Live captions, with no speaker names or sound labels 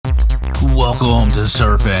Welcome to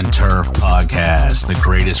Surf and Turf Podcast, the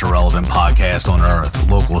greatest irrelevant podcast on earth.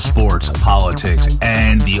 Local sports, politics,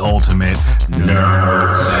 and the ultimate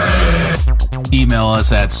nerd. Email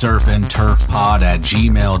us at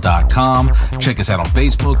surfandturfpod@gmail.com. Check us out on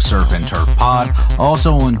Facebook, Surf and Turf Pod.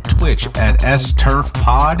 Also on Twitch at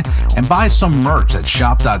STurfPod. And buy some merch at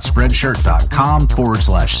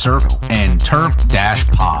shop.spreadshirt.com/surf and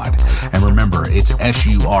turf-pod. And remember, it's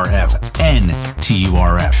SURFNTURF.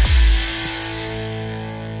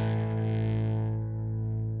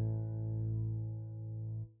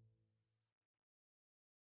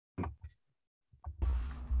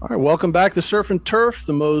 All right, welcome back to Surf and Turf,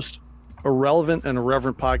 the most irrelevant and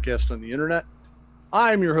irreverent podcast on the internet.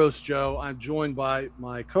 I'm your host, Joe. I'm joined by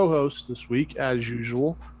my co-hosts this week, as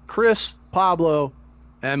usual, Chris, Pablo,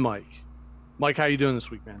 and Mike. Mike, how you doing this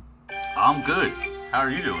week, man? I'm good. How are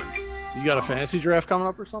you doing? You got a fantasy draft coming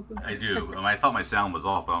up or something? I do. I thought my sound was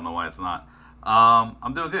off, but I don't know why it's not.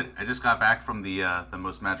 I'm doing good. I just got back from the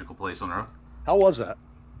most magical place on earth. How was that?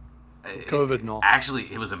 COVID and all.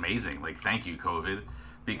 Actually, it was amazing. Like, thank you, COVID.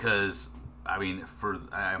 Because, I mean,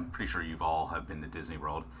 I'm pretty sure you've all have been to Disney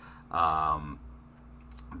World.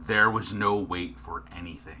 There was no wait for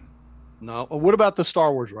anything. No. What about the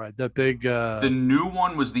Star Wars ride? That big. The new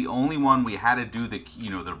one was the only one we had to do the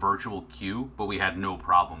virtual queue, but we had no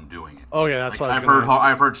problem doing it. Oh yeah, that's what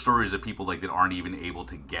I've heard stories of people like that aren't even able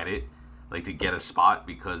to get it, like to get a spot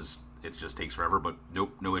because it just takes forever. But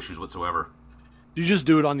nope, no issues whatsoever. Did you just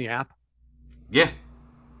do it on the app? Yeah.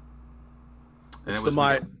 And it's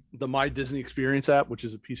the My Disney Experience app, which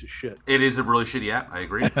is a piece of shit. It is a really shitty app. I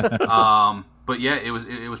agree. But yeah, it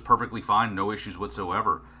was perfectly fine, no issues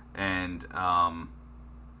whatsoever. And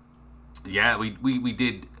yeah, we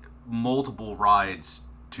did multiple rides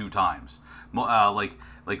 2 times. Like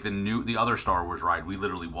the other Star Wars ride, we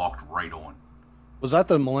literally walked right on. Was that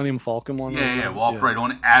the Millennium Falcon one? Yeah, walked right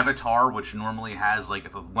on. Avatar, which normally has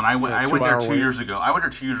when I went there 2 years ago. I went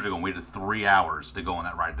there 2 years ago and waited 3 hours to go on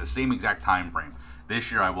that ride. The same exact time frame.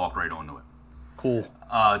 This year I walked right onto it. Cool.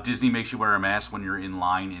 Disney makes you wear a mask when you're in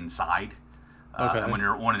line inside. Okay. And when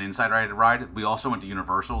you're on an inside ride. We also went to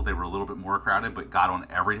Universal. They were a little bit more crowded, but got on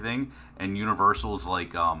everything. And Universal's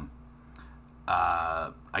like,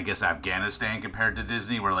 I guess Afghanistan compared to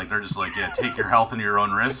Disney, where they're just like, yeah, take your health into your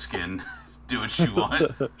own risk and do what you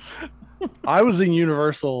want. I was in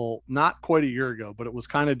Universal not quite a year ago, but it was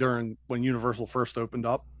kind of during when Universal first opened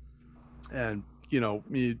up. And,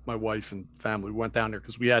 me, my wife and family went down there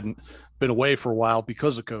because we hadn't been away for a while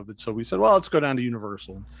because of COVID. So we said, well, let's go down to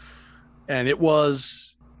Universal. And it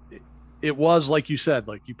was like you said,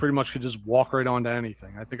 like you pretty much could just walk right onto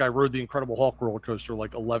anything. I think I rode the Incredible Hulk roller coaster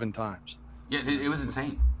 11 times. Yeah, it was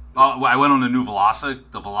insane. I went on the new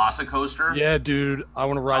Velocicoaster. Yeah, dude, I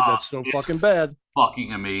want to ride that so fucking bad.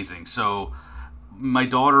 Fucking amazing. So my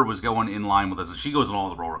daughter was going in line with us. She goes on all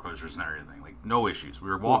the roller coasters and everything. No issues.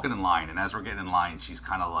 We were walking in line, and as we're getting in line, she's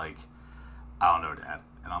kind of like, I don't know, Dad.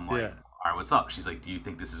 And I'm like, all right, what's up? She's like, do you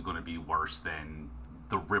think this is going to be worse than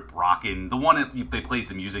the Rip Rockin', the one that plays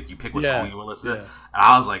the music, you pick what song you will listen to? And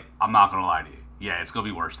I was like, I'm not going to lie to you. Yeah, it's going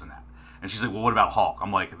to be worse than that. And she's like, well, what about Hulk?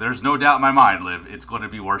 I'm like, there's no doubt in my mind, Liv, it's going to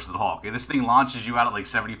be worse than Hulk. And this thing launches you out at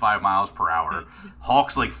 75 miles per hour.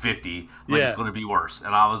 Hulk's 50. It's going to be worse.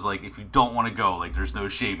 And I was like, if you don't want to go, there's no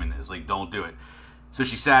shame in this. Don't do it. So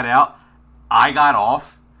she sat out. I got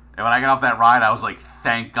off. And when I got off that ride, I was like,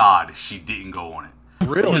 thank God she didn't go on it.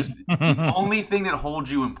 Really? The only thing that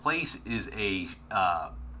holds you in place is a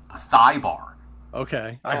thigh bar.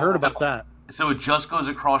 Okay. I heard about that. So it just goes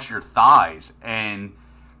across your thighs, and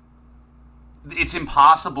it's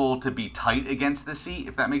impossible to be tight against the seat,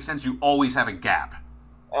 if that makes sense. You always have a gap.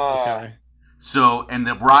 Okay. So, and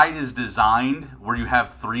the ride is designed where you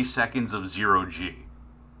have 3 seconds of 0G.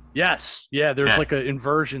 Yes. Yeah, there's an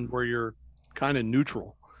inversion where you're kind of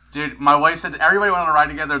neutral. Dude, my wife said everybody went on a ride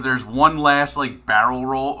together. There's one last barrel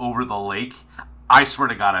roll over the lake. I swear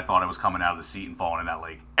to God, I thought I was coming out of the seat and falling in that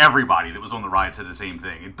lake. Everybody that was on the ride said the same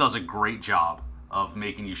thing. It does a great job of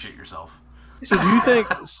making you shit yourself. So do you think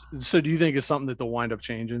it's something that they'll wind up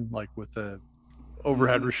changing, with the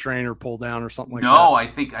overhead restraint or pull down or something like that? No, I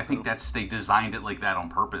think they designed it like that on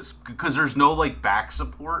purpose because there's no back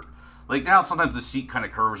support. Now sometimes the seat kind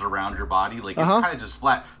of curves around your body, it's kind of just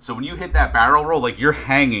flat. So when you hit that barrel roll, you're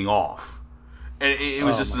hanging off. It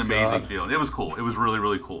was just an amazing feeling. It was cool. It was really,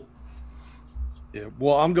 really cool. Yeah,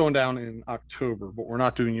 well, I'm going down in October, but we're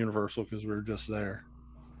not doing Universal because we were just there.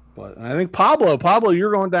 But I think Pablo,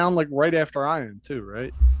 you're going down right after I am too,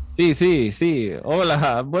 right? Sí.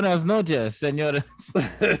 Hola, buenas noches, señores.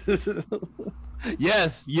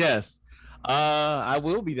 Yes. I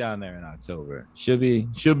will be down there in October. Should be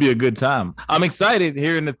a good time. I'm excited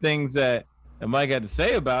hearing the things that Mike had to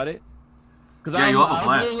say about it. Because Yeah, I you'll have a was a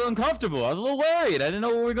blast. little uncomfortable. I was a little worried. I didn't know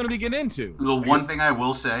what we were going to be getting into. The one thing I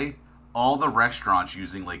will say, all the restaurants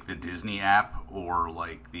using like the Disney app or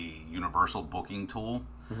like the Universal booking tool,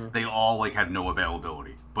 they all like had no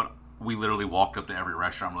availability. But we literally walked up to every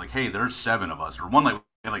restaurant. We're like, hey, there's 7 of us, or one like we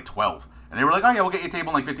had like 12, and they were like, oh yeah, we'll get you a table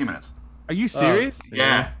in like 15 minutes. Are you serious?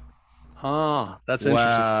 Yeah. Huh. That's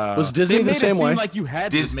Wow. interesting. Was Disney They the made same it seem way? like you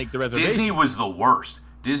had Dis- to make the reservation. Disney was the worst.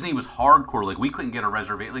 Disney was hardcore. Like we couldn't get a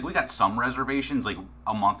reservation. Like we got some reservations like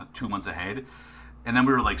a month, 2 months ahead, and then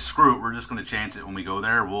we were like, screw it, we're just gonna chance it when we go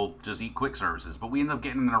there. We'll just eat quick services. But we ended up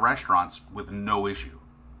getting into restaurants with no issue.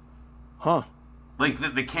 Huh. Like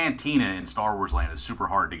the cantina in Star Wars Land is super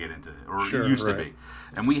hard to get into, or Sure, it used to right. be.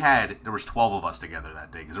 And there was 12 of us together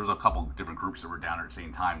that day because there was a couple different groups that were down there at the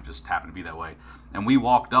same time. Just happened to be that way. And we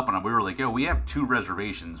walked up and we were like, yo, we have 2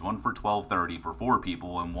 reservations, one for 12:30 for 4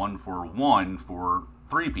 people, and one for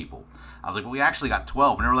 3 people. I was like, well, we actually got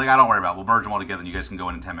 12, and they were like, I don't worry about it. We'll merge them all together, and you guys can go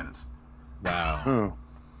in 10 minutes. Wow. Huh.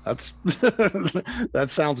 That's that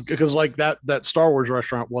sounds good because like that Star Wars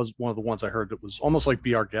restaurant was one of the ones I heard that was almost like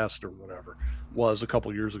Be Our Guest or whatever was a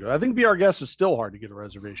couple years ago. I think Be Our Guest is still hard to get a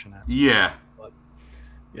reservation at. Yeah.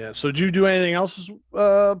 Yeah. So did you do anything else,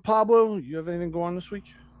 Pablo? You have anything going on this week?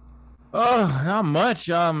 Oh, not much.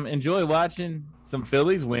 Enjoy watching some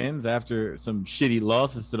Phillies wins after some shitty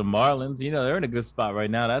losses to the Marlins. You know, they're in a good spot right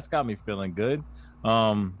now. That's got me feeling good.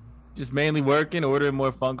 Just mainly working, ordering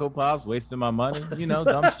more Funko Pops, wasting my money, you know,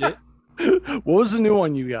 dumb shit. What was the new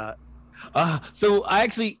one you got? So I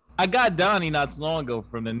got Donnie not so long ago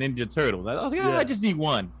from the Ninja Turtles. I was like, Yeah. I just need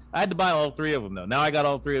one. I had to buy all 3 of them though. Now I got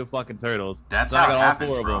all 3 of the fucking turtles. That's so how I got it all happens,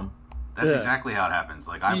 4 bro. of them. That's Yeah. exactly how it happens.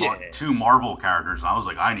 Like I bought Yeah. 2 Marvel characters, and I was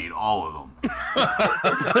like, I need all of them.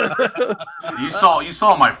 You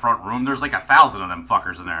saw my front room. There's like 1,000 of them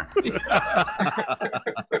fuckers in there.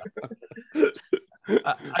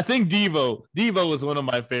 I think Devo is one of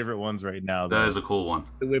my favorite ones right now. That is a cool one.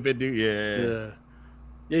 The Whippet dude. Yeah.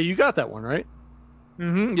 Yeah. You got that one, right?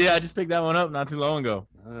 Yeah, I just picked that one up not too long ago.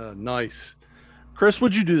 Nice. Chris,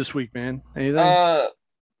 what'd you do this week, man? Anything?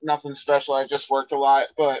 Nothing special. I just worked a lot,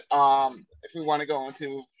 but if we want to go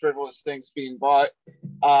into frivolous things being bought,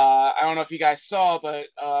 I don't know if you guys saw, but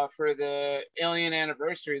for the Alien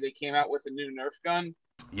anniversary, they came out with a new Nerf gun.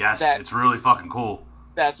 Yes, it's really fucking cool.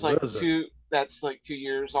 That's What like is it? 2. That's like 2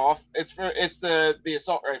 years off. It's the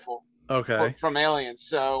assault rifle Okay. from Alien.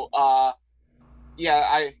 So yeah,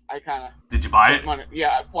 I kind of Did you buy it? money.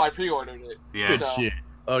 Yeah, well, I pre-ordered it. Yeah. Good So, shit.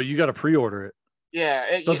 Oh, you got to pre-order it. Yeah,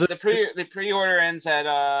 Does it- the pre-order ends at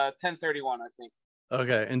 10:31, I think.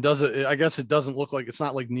 Okay. And does it? I guess it doesn't look like it's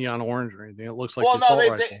not like neon orange or anything. It looks like Well, the assault no,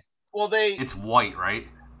 rifle. they It's white, right?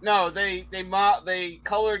 no, they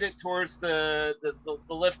colored it towards the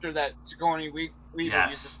lifter that Sigourney Weaver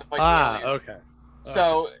Yes. uses to fight the alien. Okay.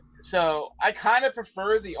 So I kind of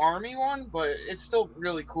prefer the army one, but it's still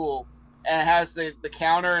really cool. And it has the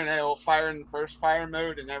counter, and it'll fire in burst fire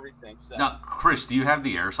mode and everything. So Now, Chris, do you have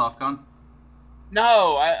the airsoft gun?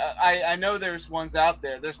 no, I know there's ones out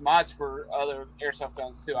there. There's mods for other airsoft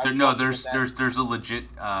guns too. There's a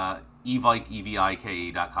legit evike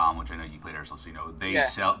evike.com, which I know you played airsoft, so you know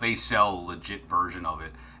they sell a legit version of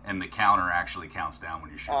it, and the counter actually counts down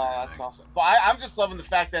when you shoot. Oh, that's awesome. But I'm just loving the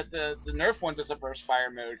fact that the Nerf one does a burst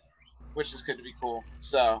fire mode, which is good to be cool.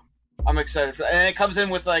 So I'm excited for that. And it comes in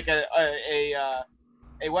with like a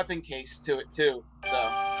weapon case to it too.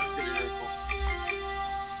 So it's gonna be really cool.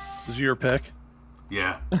 Is it your pick?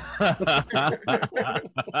 Yeah.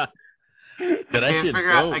 I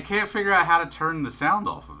I can't figure out how to turn the sound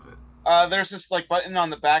off of it. There's this like button on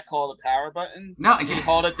the back called the power button. No, You yeah.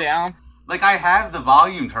 hold it down. Like I have the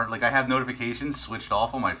volume turned, like I have notifications switched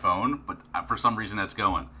off on my phone, but for some reason that's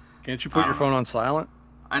going. Can't you put your phone on silent?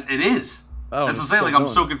 It is. Oh, That's what I'm it's saying. still Like I'm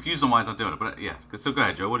going. so confused on why it's not doing it. But yeah, so go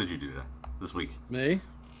ahead, Joe. What did you do this week? Me?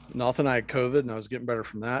 Nothing. I had COVID, and I was getting better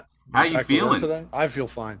from that. How you Back to work feeling? today. I feel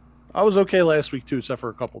fine. I was okay last week too, except for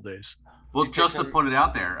a couple days. Well, just to put it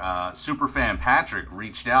out there, superfan Patrick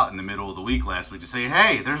reached out in the middle of the week last week to say,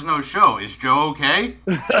 "Hey, there's no show. Is Joe okay?"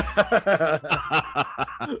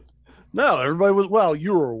 No, everybody was. Well,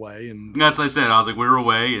 you were away, and And that's what I said. I was like, we were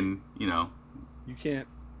away, and you can't.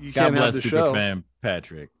 You God can't have bless the super show. fan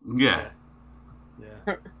Patrick. yeah,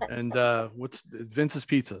 Yeah. And what's Vince's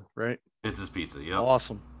Pizza, right? it's his pizza. Yep.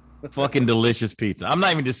 Awesome. Fucking delicious pizza. I'm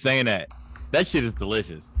not even just saying that. That shit is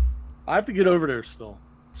delicious. I have to get over there still.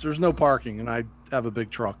 So there's no parking, and I have a big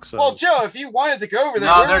truck. So Well, Joe, if you wanted to go over there,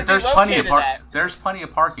 No, where would there's you plenty of locate it at? there's plenty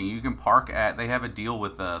of parking. You can park at. They have a deal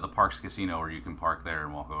with the Parks Casino where you can park there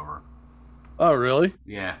and walk over. Oh, really?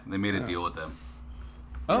 Yeah, they made a Yeah. deal with them.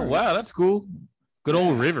 Oh wow, that's cool. Good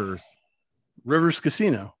old Rivers. Rivers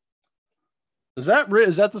Casino. Is that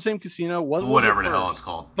the same casino? What was Whatever it the hell first? it's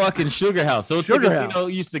called. Fucking Sugar House. So it's Sugar the casino House.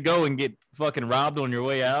 you used to go and get fucking robbed on your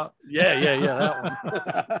way out. Yeah,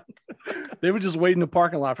 that one. They would just wait in the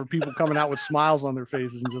parking lot for people coming out with smiles on their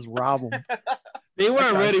faces and just rob them. They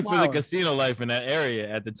weren't guy's ready for the smiling. casino life in that area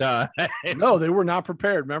at the time. No, they were not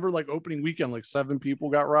prepared. Remember, like opening weekend, like 7 people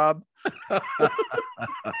got robbed.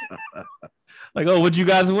 Like, oh, what'd you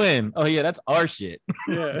guys win? Oh yeah, that's our shit.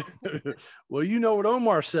 Yeah. Well, you know what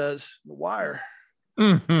Omar says, The Wire.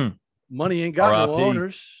 Mhm. Money ain't got no R.I.P..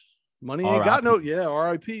 owners. Money ain't got no,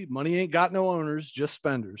 RIP. Money ain't got no owners, just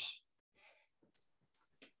spenders.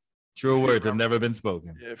 True words have never been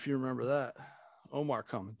spoken. Yeah, if you remember that. Omar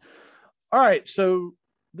coming. All right. So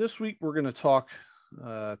this week we're going to talk.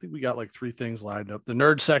 I think we got like 3 things lined up. The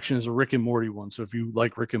nerd section is a Rick and Morty one. So if you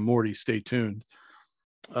like Rick and Morty, stay tuned.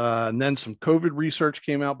 And then some COVID research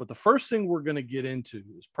came out. But the first thing we're going to get into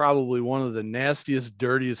is probably one of the nastiest,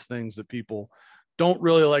 dirtiest things that people don't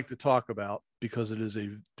really like to talk about because it is a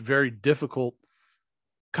very difficult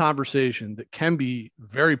conversation that can be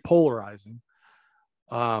very polarizing.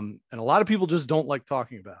 And a lot of people just don't like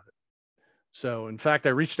talking about it. So, in fact, I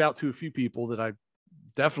reached out to a few people that I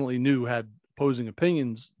definitely knew had opposing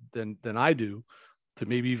opinions than I do to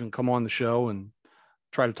maybe even come on the show and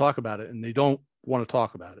try to talk about it. And they don't want to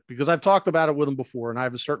talk about it because I've talked about it with them before. And I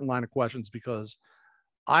have a certain line of questions because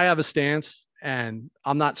I have a stance and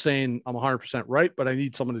I'm not saying I'm 100% right, but I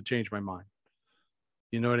need someone to change my mind.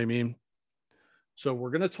 You know what I mean? So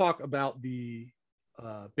we're going to talk about the,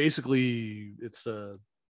 basically it's a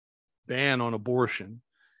ban on abortion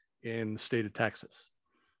in the state of Texas.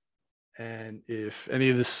 And if any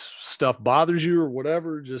of this stuff bothers you or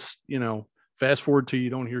whatever, just, fast forward till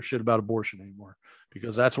you don't hear shit about abortion anymore,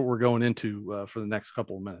 because that's what we're going into for the next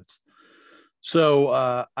couple of minutes. So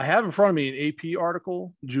I have in front of me an AP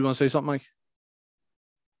article. Did you want to say something, Mike?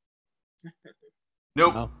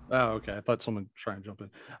 Nope. Oh, okay. I thought someone was trying to jump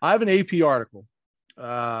in. I have an AP article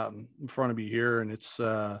in front of me here, and it's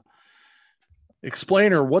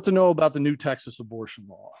explainer what to know about the new Texas abortion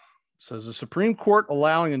law. It says the Supreme Court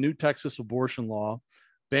allowing a new Texas abortion law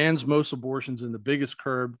bans most abortions in the biggest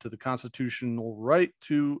curb to the constitutional right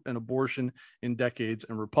to an abortion in decades,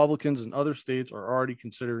 and Republicans in other states are already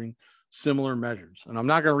considering similar measures. And I'm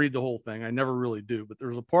not going to read the whole thing. I never really do, but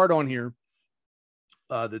there's a part on here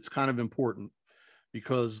that's kind of important,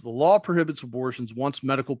 because the law prohibits abortions once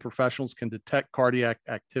medical professionals can detect cardiac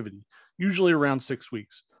activity, usually around 6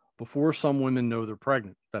 weeks, before some women know they're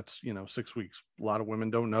pregnant. That's, 6 weeks. A lot of women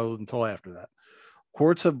don't know until after that.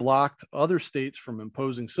 Courts have blocked other states from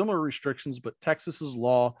imposing similar restrictions, but Texas's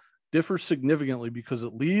law differs significantly because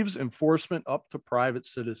it leaves enforcement up to private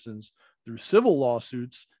citizens through civil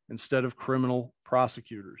lawsuits instead of criminal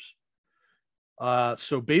prosecutors.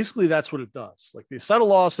 So basically that's what it does. Like, they set a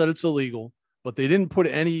law, said it's illegal, but they didn't put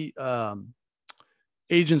any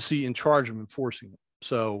agency in charge of enforcing it.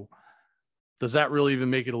 So does that really even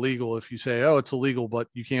make it illegal if you say, oh, it's illegal, but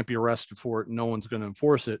you can't be arrested for it and no one's going to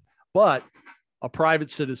enforce it? But a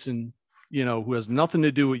private citizen, who has nothing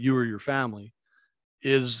to do with you or your family,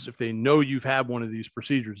 is, if they know you've had one of these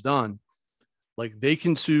procedures done, like, they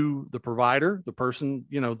can sue the provider, the person,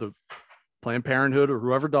 the Planned Parenthood or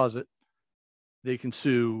whoever does it. They can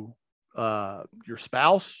sue your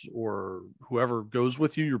spouse or whoever goes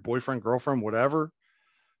with you, your boyfriend, girlfriend, whatever.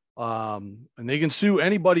 And they can sue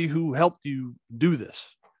anybody who helped you do this,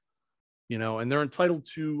 and they're entitled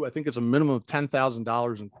to, I think it's a minimum of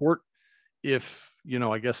 $10,000 in court if,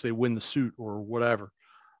 I guess they win the suit or whatever.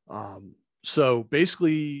 So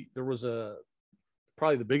basically there was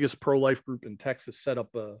probably the biggest pro-life group in Texas set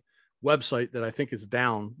up a website that I think is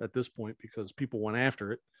down at this point because people went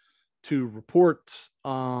after it to report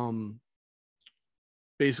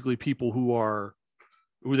basically people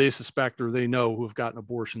who they suspect or they know who have gotten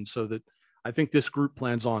abortions. So that I think this group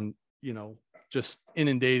plans on, just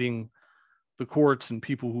inundating the courts and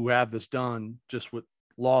people who have this done just with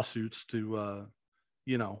lawsuits to,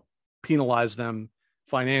 penalize them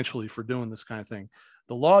financially for doing this kind of thing.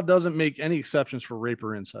 The law doesn't make any exceptions for rape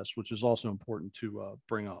or incest, which is also important to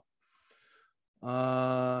bring up.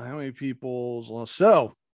 How many people?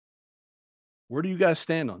 So where do you guys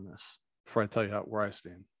stand on this before I tell you where I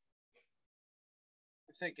stand?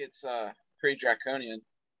 I think it's pretty draconian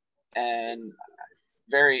and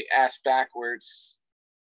very ass backwards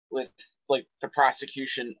with, like, the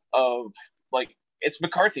prosecution of, like, it's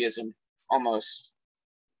McCarthyism almost.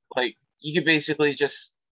 Like, you could basically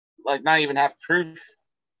just, like, not even have proof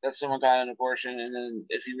that someone got an abortion, and then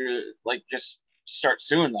if you really, like, just start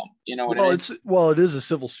suing them. You know what Well, I mean? it is a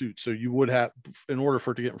civil suit, so you would have, in order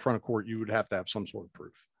for it to get in front of court, you would have to have some sort of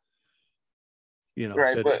proof. You know,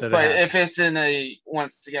 Right, that but it but happened. if it's in a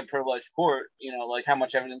once again pro-life court, you know, like how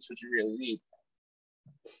much evidence would you really need?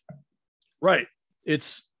 Right.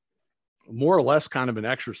 It's more or less kind of an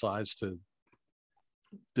exercise to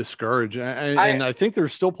discourage. And I think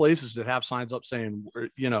there's still places that have signs up saying,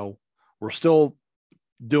 you know, we're still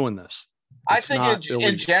doing this. I It's think not in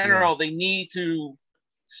illegal. general, they need to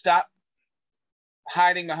stop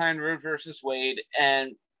hiding behind Roe versus Wade.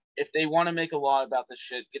 And if they want to make a law about this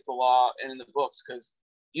shit, get the law in the books. Because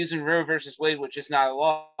using Roe versus Wade, which is not a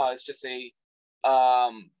law, it's just It's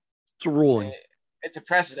a ruling. it's a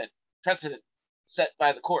precedent set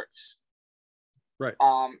by the courts. Right.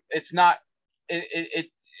 It's not.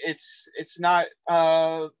 It's not.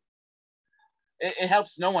 It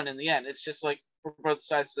helps no one in the end. It's just like for both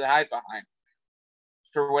sides to hide behind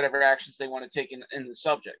for whatever actions they want to take in the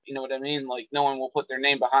subject. You know what I mean? Like no one will put their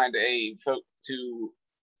name behind a vote to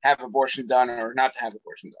have abortion done or not to have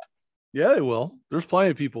abortion done. Yeah, they will. There's plenty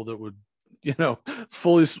of people that would, you know,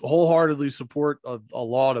 fully, wholeheartedly support a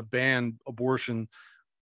law to ban abortion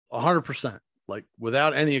 100%, like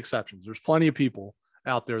without any exceptions. There's plenty of people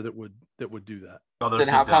out there that would do that. Oh, there's Then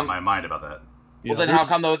no how doubt in come- my mind about that. You Well, know, then how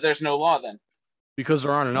come though there's no law then? because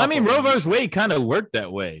there aren't enough. I mean, of Roe them. versus Wade kind of worked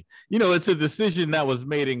that way. You know, it's a decision that was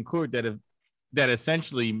made in court that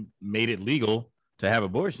essentially made it legal to have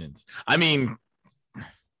abortions. I mean,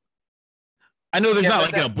 I know there's Yeah, not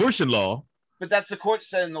but like an abortion law. But that's the court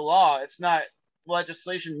setting the law. It's not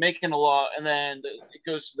legislation making a law and then it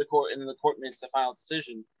goes to the court and then the court makes the final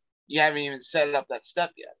decision. You haven't even set up that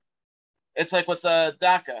step yet. It's like with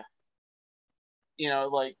DACA. You know,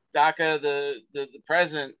 like DACA, the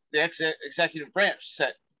president, the executive branch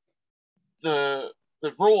set the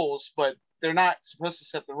rules, but they're not supposed to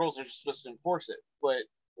set the rules. They're just supposed to enforce it. But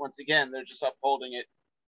once again, they're just upholding it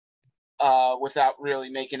without really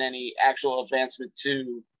making any actual advancement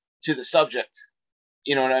to the subject.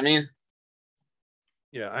 You know what I mean?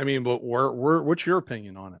 Yeah, I mean, but what's your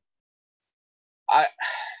opinion on it?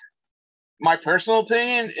 My personal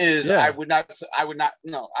opinion is Yeah. I would not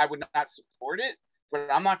support it, but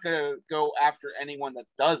I'm not gonna go after anyone that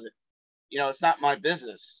does it. You know, it's not my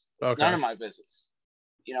business. It's Okay. none of my business.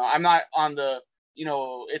 You know, I'm not on the, you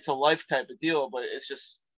know, it's a life type of deal, but it's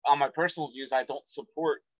just on my personal views, I don't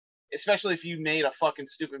support, especially if you made a fucking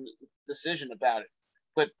stupid decision about it.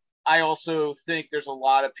 But I also think there's a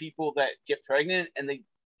lot of people that get pregnant and they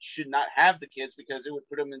should not have the kids because it would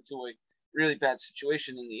put them into a really bad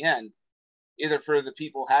situation in the end, either for the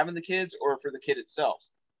people having the kids or for the kid itself.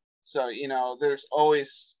 So, you know, there's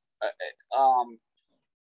always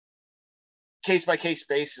case by case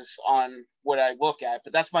basis on what I look at,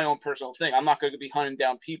 but that's my own personal thing. I'm not going to be hunting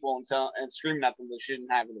down people and screaming at them they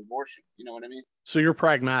shouldn't have an abortion. You know what I mean? So you're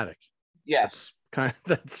pragmatic. Yes.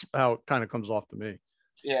 That's how it kind of comes off to me.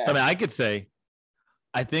 Yeah. I mean, I could say,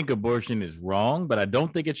 I think abortion is wrong, but I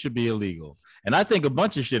don't think it should be illegal. And I think a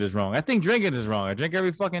bunch of shit is wrong. I think drinking is wrong. I drink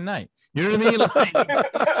every fucking night. You know what I mean?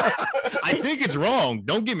 Like, I think it's wrong.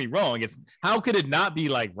 Don't get me wrong. It's how could it not be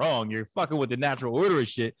like wrong? You're fucking with the natural order of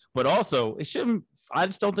shit, but also it shouldn't. I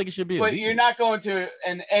just don't think it should be. But illegal. you're not going to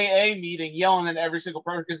an AA meeting yelling at every single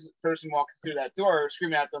person walking through that door,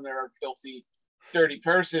 screaming at them they're a filthy, dirty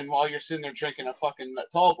person while you're sitting there drinking a fucking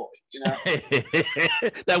tall boy. You know?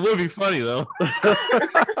 That would be funny though.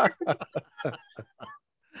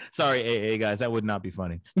 Sorry, AA guys, that would not be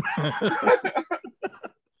funny.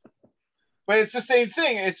 But it's the same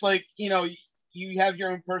thing. It's like, you know, you have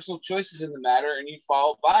your own personal choices in the matter and you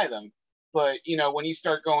follow by them. But, you know, when you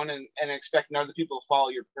start going and expecting other people to follow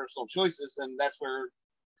your personal choices, then that's where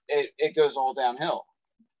it goes all downhill.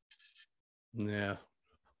 Yeah.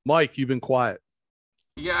 Mike, you've been quiet.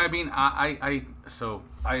 Yeah, I mean, I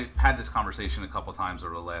had this conversation a couple times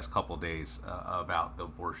over the last couple of days about the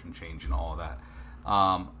abortion change and all of that.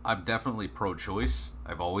 I'm definitely pro-choice.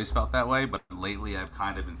 I've always felt that way, but lately I've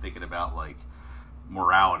kind of been thinking about like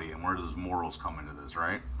morality and where does morals come into this,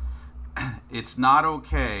 right? It's not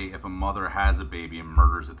okay if a mother has a baby and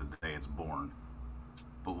murders it the day it's born,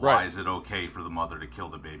 but why Right. is it okay for the mother to kill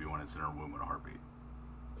the baby when it's in her womb with a heartbeat?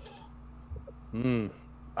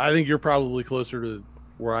 I think you're probably closer to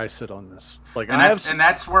where I sit on this. Like, And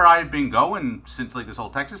that's where I've been going since like this whole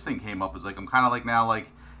Texas thing came up. Is like I'm kind of like now like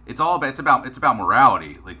it's about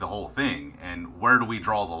morality, like the whole thing, and where do we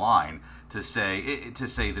draw the line to say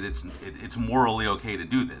that it's morally okay to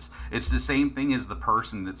do this? It's the same thing as the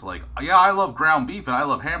person that's like, yeah, I love ground beef and I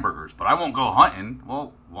love hamburgers, but I won't go hunting.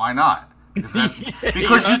 Well, why not? Because you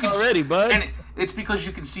can already, bud. and it's because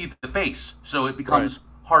you can see the face, so it becomes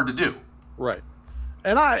hard to do. right.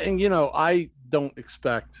 And I don't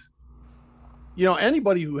expect,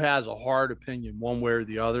 anybody who has a hard opinion one way or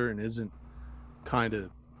the other and isn't kind of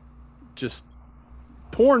just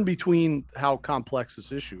torn between how complex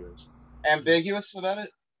this issue is. Ambiguous about it?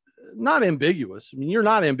 Not ambiguous. I mean, you're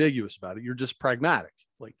not ambiguous about it. You're just pragmatic.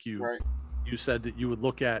 Like Right. you said that you would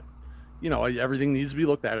look at, everything needs to be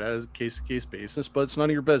looked at as a case-to-case basis, but it's none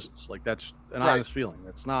of your business. Like, that's an Right. honest feeling.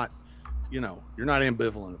 That's not, you're not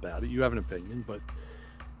ambivalent about it. You have an opinion, but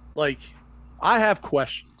like, I have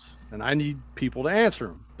questions and I need people to answer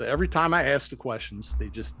them. But every time I ask the questions,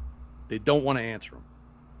 they don't want to answer them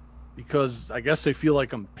because I guess they feel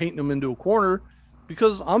like I'm painting them into a corner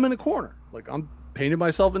because I'm in a corner. Like, I'm painted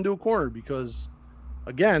myself into a corner because,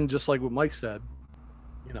 again, just like what Mike said,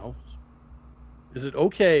 is it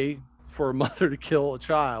okay for a mother to kill a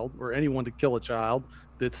child or anyone to kill a child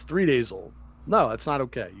that's 3 days old? No, that's not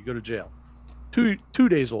okay. You go to jail. Two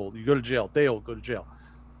days old, you go to jail. Day old, go to jail.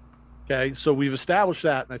 Okay, so we've established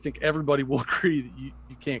that, and I think everybody will agree that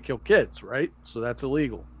you can't kill kids, right? So that's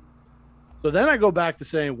illegal. So then I go back to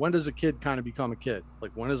saying, when does a kid kind of become a kid?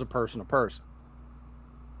 Like, when is a person a person?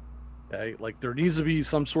 Okay, like, there needs to be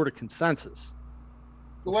some sort of consensus.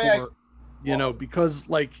 The way because,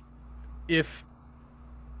 like, if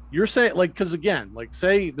you're saying, like, because again, like,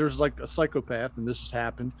 say there's like a psychopath, and this has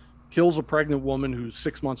happened, kills a pregnant woman who's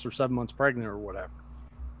 6 months or 7 months pregnant or whatever.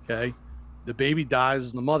 Okay, the baby dies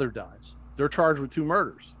and the mother dies. They're charged with 2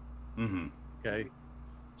 murders. Mm-hmm. Okay,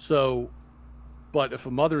 so, but if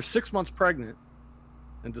a mother's 6 months pregnant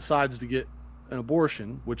and decides to get an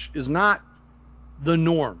abortion, which is not the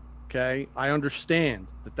norm, okay, I understand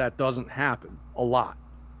that doesn't happen a lot,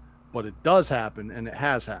 but it does happen and it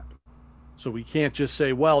has happened. So we can't just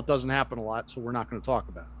say, well, it doesn't happen a lot, so we're not going to talk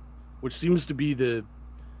about it, which seems to be the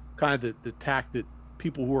kind of the tack that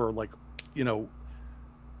people who are, like,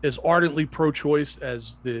 as ardently pro-choice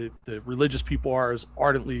as the religious people are, as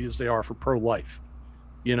ardently as they are for pro-life.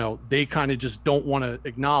 They kind of just don't want to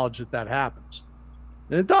acknowledge that happens.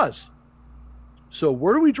 And it does. So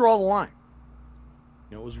where do we draw the line?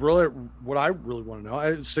 It was really what I really want to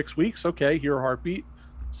know. 6 weeks. Okay, hear a heartbeat,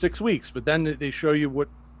 6 weeks. But then they show you what,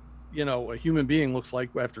 a human being looks like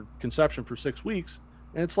after conception for 6 weeks.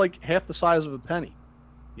 And it's like half the size of a penny.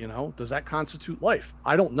 Does that constitute life?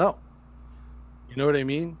 I don't know. You know what I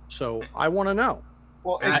mean? So I want to know.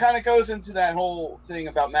 Well, it kind of goes into that whole thing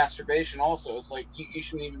about masturbation also. It's like you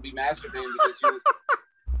shouldn't even be masturbating because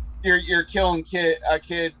you're killing a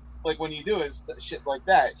kid, like, when you do it, shit like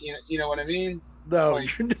that. You know what I mean? No,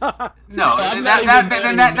 like, you're not. No, I'm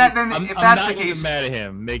if that's the case, even mad at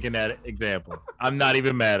him making that example. I'm not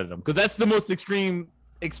even mad at him because that's the most extreme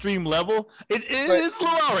level. It's a little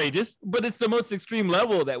outrageous, but it's the most extreme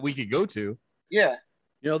level that we could go to. Yeah.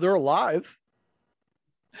 They're alive.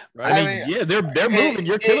 Right? I mean, yeah, they're moving.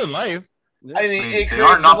 You're killing life. I mean, they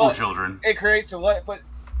are knuckle children. It creates a life, but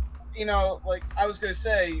like I was gonna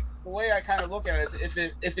say, the way I kind of look at it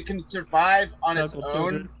is if it can survive on its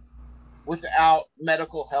own without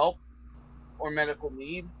medical help or medical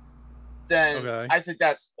need, then I think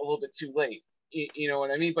that's a little bit too late. You know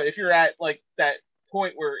what I mean? But if you're at, like, that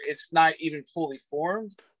point where it's not even fully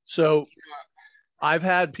formed, so I've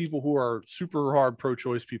had people who are super hard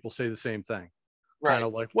pro-choice people say the same thing. right? Kind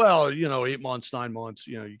of like, well, 8 months, 9 months,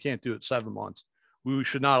 you can't do it 7 months. We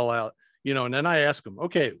should not allow it, and then I ask them,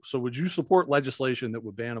 okay, so would you support legislation that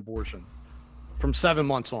would ban abortion from 7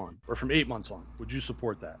 months on or from 8 months on? Would you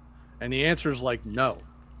support that? And the answer is like, no.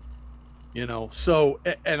 So,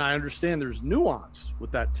 and I understand there's nuance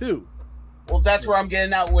with that too. Well, that's where I'm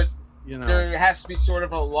getting at with, there has to be sort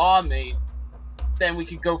of a law made, then we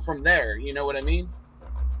could go from there. You know what I mean?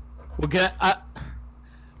 Well,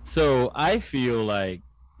 so I feel like,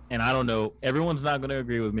 and I don't know, everyone's not going to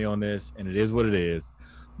agree with me on this, and it is what it is,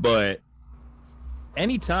 but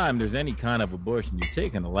anytime there's any kind of abortion, you're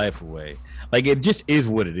taking a life away. Like, it just is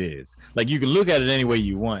what it is. Like, you can look at it any way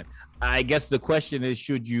you want. I guess the question is,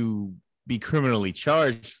 should you be criminally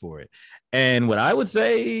charged for it? And what I would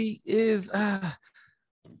say is,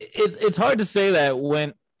 it's hard to say that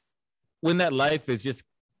when that life is just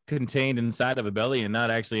contained inside of a belly and not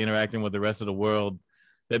actually interacting with the rest of the world,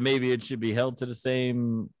 that maybe it should be held to the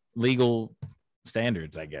same legal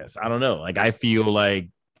standards, I guess. I don't know. Like, I feel like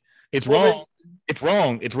it's wrong. It's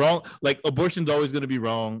wrong. It's wrong. Like, abortion's always going to be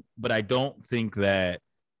wrong, but I don't think that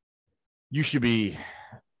you should be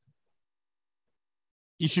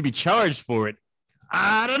charged for it.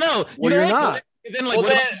 I don't know. Well, you're not. Then,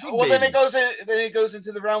 then it goes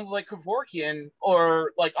into the realm of, like, Kevorkian,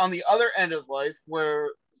 or, like, on the other end of life, where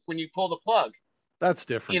when you pull the plug, that's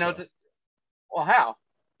different. well, how?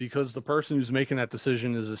 because the person who's making that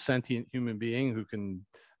decision is a sentient human being who can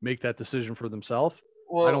make that decision for themselves.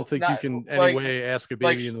 Well, I don't think you can anyway ask a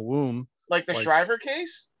baby in the womb. Like the Shriver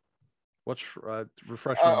case? What's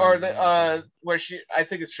refresh or the where I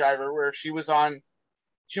think it's Shriver, where she was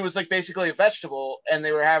like basically a vegetable, and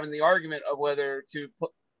they were having the argument of whether to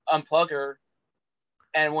unplug her,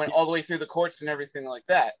 and went all the way through the courts and everything like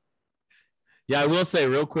that. Yeah, I will say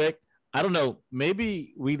real quick, I don't know,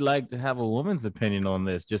 maybe we'd like to have a woman's opinion on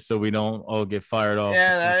this just so we don't all get fired off.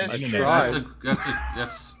 Yeah, that is true.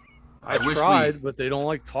 That's I tried, but they don't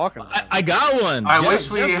like talking about I got one. I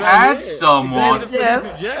wish we had someone.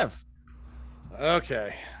 Jeff.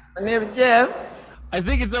 Okay. My name is Jeff. I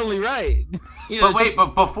think it's only right. But wait,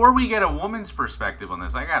 but before we get a woman's perspective on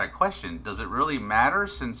this, I got a question. Does it really matter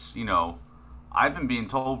since, I've been being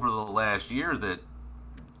told for the last year that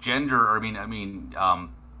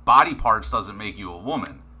body parts doesn't make you a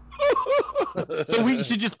woman. So we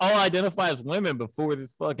should just all identify as women before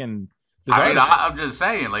this fucking... I'm just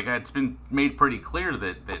saying, like, it's been made pretty clear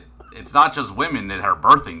that it's not just women that are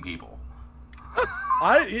birthing people.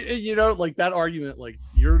 Like that argument, like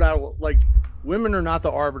you're not like women are not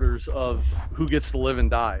the arbiters of who gets to live and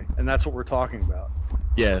die, and that's what we're talking about.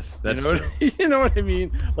 Yes, that's true. You know what I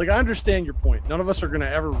mean? Like, I understand your point. None of us are going to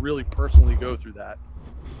ever really personally go through that,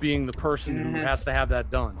 being the person who has to have that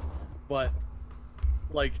done. But,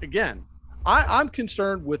 like, again, I'm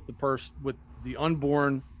concerned with with the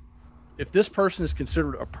unborn. If this person is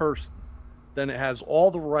considered a person, then it has all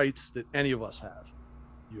the rights that any of us have.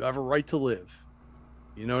 You have a right to live.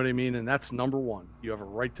 You know what I mean? And that's number one. You have a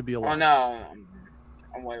right to be alive. Oh, no.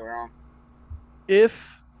 I'm way wrong.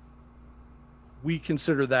 If we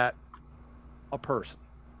consider that a person,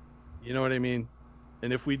 you know what I mean?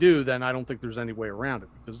 And if we do, then I don't think there's any way around it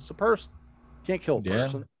because it's a person. Can't kill a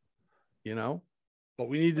person, but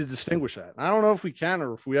we need to distinguish that. I don't know if we can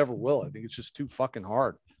or if we ever will. I think it's just too fucking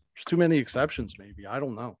hard. There's too many exceptions, maybe. I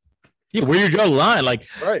don't know. Yeah, where you draw the line. Like,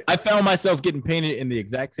 right. I found myself getting painted in the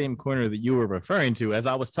exact same corner that you were referring to as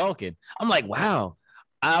I was talking. I'm like, wow,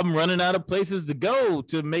 I'm running out of places to go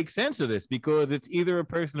to make sense of this because it's either a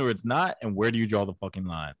person or it's not. And where do you draw the fucking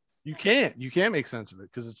line? You can't make sense of it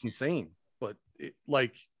because it's insane. But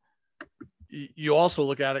you also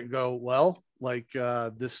look at it and go, well, like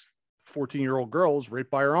this 14-year-old girl is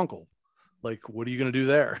raped by her uncle. Like, what are you going to do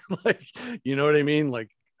there? Like, you know what I mean? Like,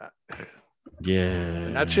 yeah,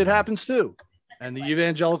 and that shit happens too. And the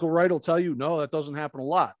evangelical right will tell you, no, that doesn't happen a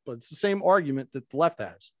lot. But it's the same argument that the left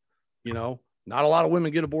has. Not a lot of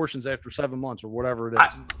women get abortions after 7 months or whatever it is.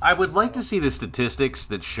 I would like to see the statistics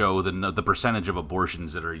that show the percentage of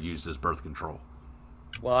abortions that are used as birth control.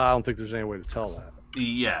 Well, I don't think there's any way to tell that.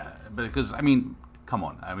 Yeah, because, come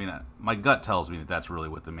on. My gut tells me that that's really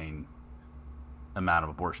what the main amount of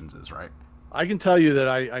abortions is, right? I can tell you that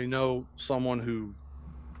I know someone who,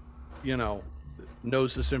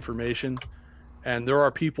 knows this information, and there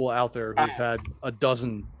are people out there who've had a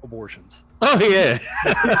dozen abortions. Oh, yeah.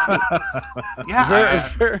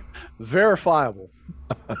 Yeah. Verifiable.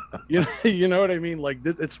 You know what I mean? Like,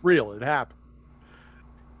 it's real. It happened.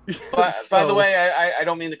 By the way, I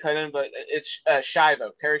don't mean to cut in, but it's Schiavo,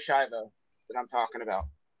 Terry Schiavo that I'm talking about.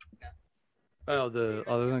 Oh, the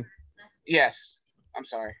other thing? Yes. I'm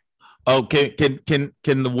sorry. Oh, can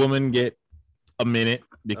the woman get a minute?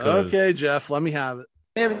 Because okay, Jeff, let me have it.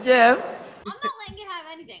 My name is Jeff. I'm not letting you have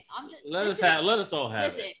anything. I'm just let us all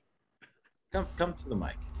have it. Come to the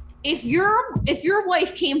mic. If your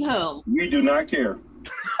wife came home, we do not care.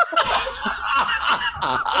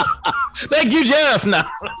 Thank you, Jeff. Now,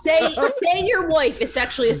 say your wife is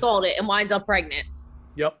sexually assaulted and winds up pregnant.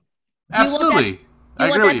 Yep. Absolutely. Do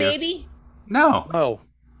you want that baby? No. Oh.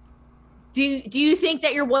 Do you think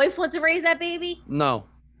that your wife wants to raise that baby? No.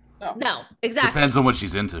 No, exactly. Depends on what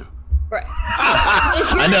she's into. Right.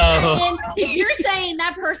 If you're saying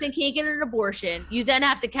that person can't get an abortion, you then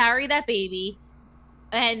have to carry that baby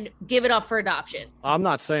and give it up for adoption. I'm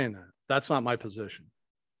not saying that. That's not my position.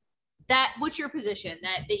 What's your position?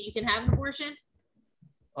 That you can have an abortion?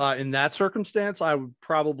 In that circumstance, I would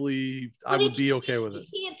be okay with it.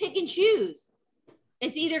 You can't pick and choose.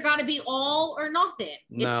 It's either got to be all or nothing.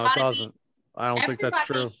 No, it doesn't. I don't think that's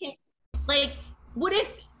true. Like, what if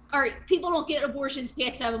people don't get abortions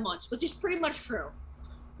past 7 months, which is pretty much true.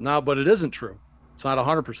 No, but it isn't true. It's not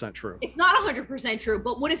 100% true. It's not 100% true,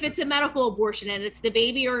 but what if it's a medical abortion and it's the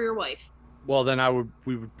baby or your wife? Well, then that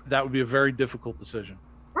would be a very difficult decision.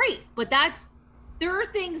 Right, but there are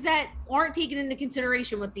things that aren't taken into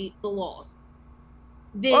consideration with the laws.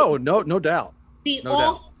 No doubt. The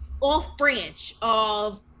off branch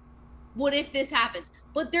of what if this happens?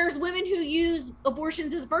 But there's women who use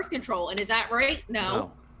abortions as birth control, and is that right?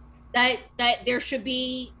 No. that there should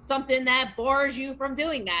be something that bars you from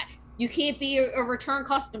doing that. You can't be a return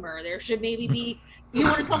customer. There should maybe be. You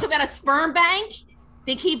want to talk about a sperm bank?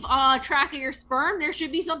 They keep track of your sperm. There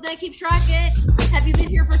should be something that keeps track of. Have you been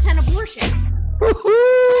here for 10 abortions?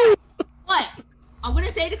 But I'm gonna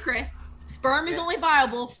say to Chris, sperm is only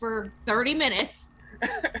viable for 30 minutes.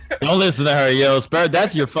 Don't listen to her, yo. Sperm,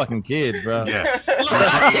 that's your fucking kids, bro. Yeah.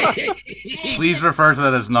 Please refer to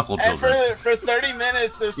that as knuckle And children. for 30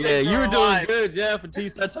 minutes, those Yeah, things you are were doing alive. good, Jeff, until you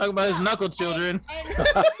started talking about his knuckle children.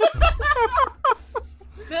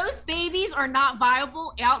 Most babies are not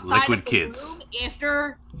viable outside Liquid of the kids. womb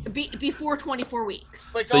after before 24 weeks.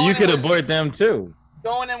 But So you going could in with- abort them too.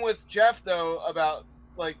 Going in with Jeff though about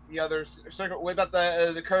like the other circuit. What about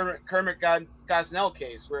the Kermit Gosnell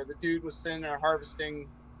case where the dude was sitting there harvesting?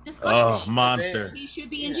 Oh, Disgusting. monster. He should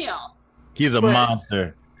be in jail. He's a But-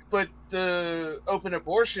 monster. But the open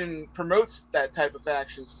abortion promotes that type of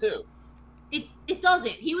actions too. It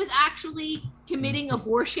doesn't. He was actually committing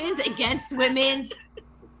abortions against women's.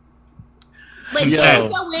 Like Yo. they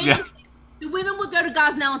would go in, Yeah. the women would go to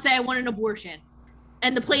Gosnell and say, "I want an abortion,"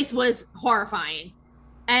 and the place was horrifying.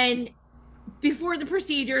 And before the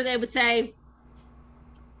procedure, they would say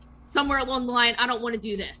somewhere along the line, "I don't want to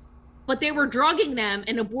do this," but they were drugging them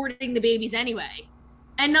and aborting the babies anyway.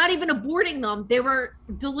 And not even aborting them, they were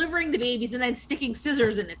delivering the babies and then sticking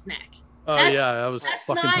scissors in its neck. Oh That's- yeah, that was That's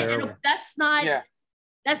fucking not. terrible.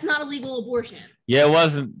 That's not a legal abortion. Yeah,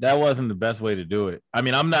 that wasn't the best way to do it. I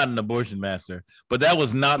mean, I'm not an abortion master, but that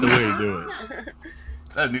was not the way to do it.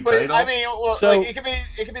 Is that a new But title? I mean, well, So- like, it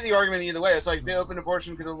could be the argument either way. It's like the open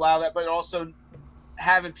abortion could allow that, but also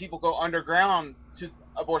having people go underground to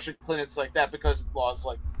abortion clinics like that because of laws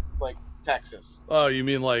like Texas. Oh, you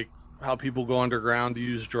mean like how people go underground to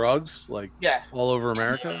use drugs, like Yeah, all over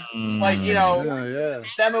America? like you know, Yeah.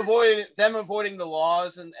 them avoiding the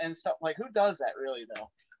laws and stuff. Like who does that really though?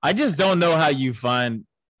 I just don't know how you find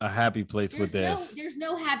a happy place with this. There's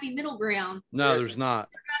no happy middle ground. No, there's not.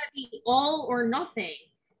 Gotta be all or nothing.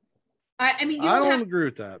 I mean, you I don't don't have agree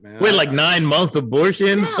with that, man. Wait, like 9-month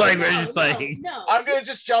abortions? No, like, no, we're just no, like, no. I'm gonna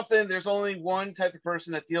just jump in. There's only one type of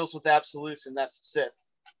person that deals with absolutes, and that's the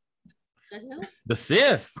Sith. the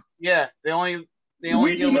Sith. Yeah, they only deal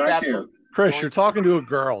with absolutes. Chris, you're talking to a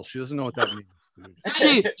girl. She doesn't know what that means,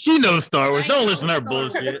 dude. She knows Star Wars. Don't listen to her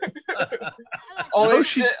bullshit. No,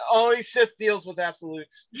 she- Only Sith deals with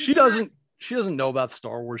absolutes. She doesn't know about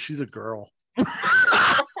Star Wars. She's a girl. You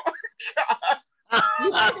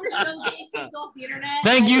guys are so getting kicked off the internet.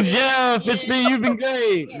 Thank you, Jeff. It's me. You've been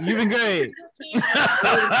great. You've been great. Get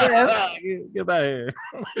out of here.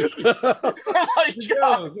 Oh my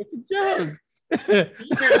god, It's a joke.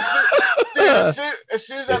 dude! As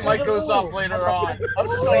soon as that mic goes off later on, I'm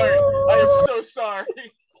sorry. I am so sorry.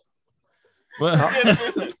 Well,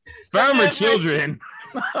 sperm or children?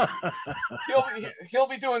 He'll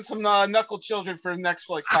be doing some knuckle children for the next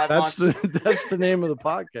like 5 That's months. that's the name of the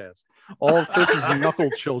podcast. All of Chris's knuckle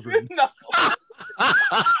children. Knuckle.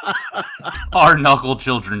 Our knuckle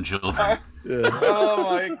children. Yeah. Oh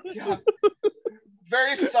my god.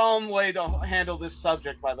 Very solemn way to handle this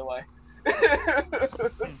subject, by the way.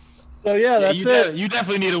 So yeah, that's you, it. you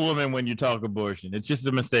definitely need a woman when you talk abortion. It's just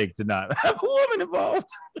a mistake to not have a woman involved.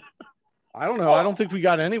 I don't know. I don't think we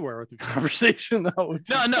got anywhere with the conversation though. It's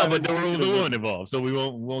just No, kinda but there was a ridiculous. woman involved, so we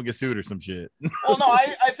won't get sued or some shit. Well, no,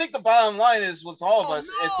 I think the bottom line is with all of us,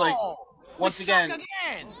 it's like once again,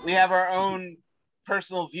 we have our own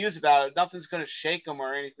personal views about it. Nothing's going to shake them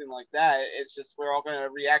or anything like that. It's just we're all going to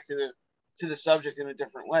react to the subject in a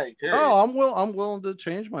different way. Period. Oh, I'm willing to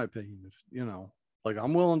change my opinion. If you know, like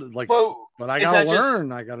I'm willing to like, But but I is gotta that just-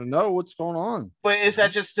 learn. I gotta know what's going on. But is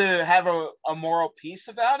that just to have a moral peace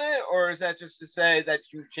about it, or is that just to say that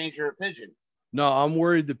you change your opinion? No, I'm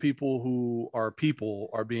worried that people are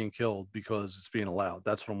being killed because it's being allowed.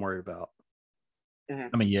 That's what I'm worried about.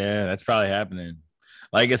 I mean, yeah, that's probably happening.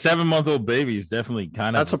 Like a 7-month-old baby is definitely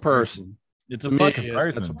kind of That's a person. It's To a me, fucking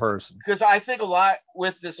person. That's a person. Because I think a lot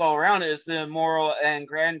with this all around is the moral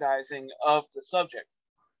aggrandizing of the subject,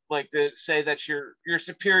 like to say that you're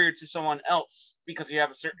superior to someone else because you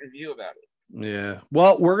have a certain view about it. Yeah.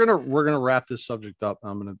 Well, we're gonna wrap this subject up.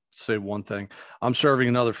 I'm gonna say one thing. I'm serving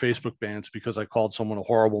another Facebook ban because I called someone a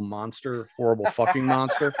horrible monster, horrible fucking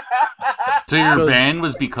monster. So your Because- ban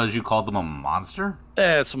was because you called them a monster?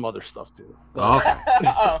 Some other stuff too. Okay.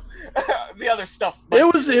 Oh, the other stuff. It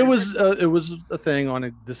was a thing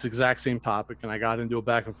on this exact same topic, and I got into a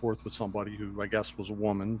back and forth with somebody who I guess was a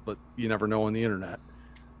woman, but you never know on the internet.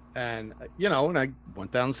 And and I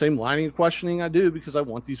went down the same line of questioning I do because I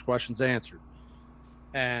want these questions answered.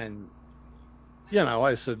 And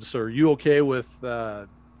I said, "So are you okay with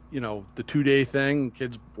the 2-day thing,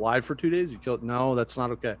 kids live for 2 days, you kill it. No, that's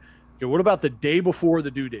not okay. Okay, what about the day before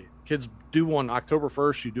the due date? Kids due on October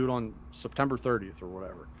 1st, you do it on September 30th or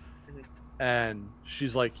whatever. And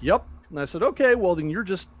she's like, yep. And I said, okay, well then you're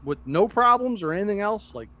just with no problems or anything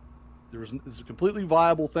else. Like it's a completely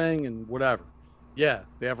viable thing and whatever. Yeah,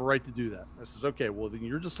 they have a right to do that. I says, okay, well then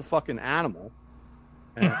you're just a fucking animal.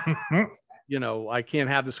 And, I can't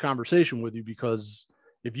have this conversation with you because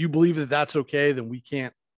if you believe that that's okay, then we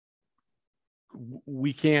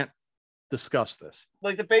can't discuss this.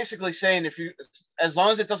 Like they're basically saying, as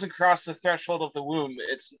long as it doesn't cross the threshold of the womb,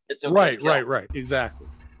 it's okay. Right. Exactly.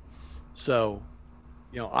 So,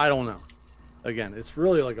 I don't know. Again, it's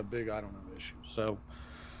really like a big I don't know issue. So,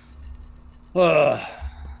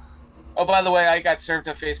 oh, by the way, I got served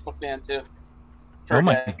a Facebook ban too. Oh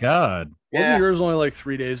my God! Wasn't yours only like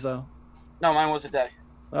 3 days though? No, mine was a day.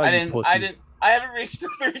 Oh, I haven't reached the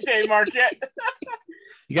 3-day mark yet.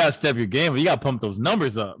 You gotta step your game, but you gotta pump those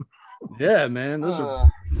numbers up. Yeah, man, those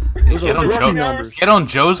are Joe, numbers. Get on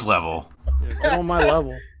Joe's level. Yeah, get on my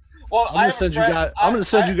level. Well, I'm gonna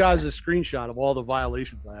send you guys a screenshot of all the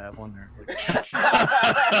violations I have on there.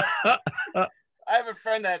 I have a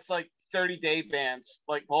friend that's like 30-day bans,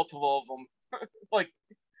 like multiple of them, like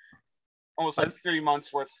almost like 3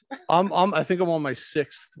 months worth. I think I'm on my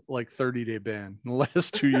 6th like 30-day ban in the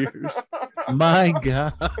last 2 years. My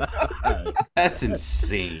God, that's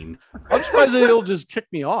insane. I'm surprised it'll just kick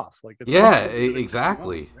me off. Like,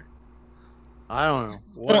 exactly. I don't know.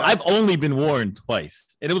 Well, I've only been warned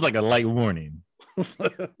twice, and it was like a light warning. Well,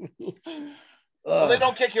 they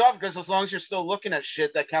don't kick you off because as long as you're still looking at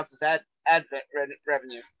shit, that counts as ad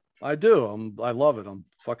revenue. I do. I love it. I'm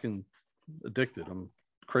fucking addicted. I'm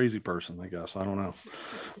a crazy person, I guess. I don't know.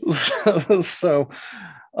 So,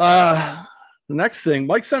 the next thing,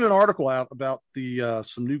 Mike sent an article out about the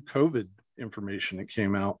some new COVID information that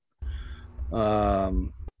came out.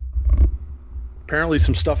 Apparently,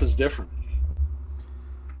 some stuff is different.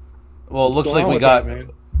 Well, it looks like we got.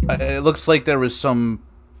 It looks like there was some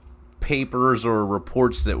papers or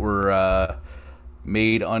reports that were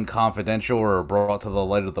made unconfidential or brought to the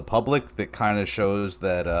light of the public that kind of shows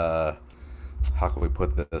that how can we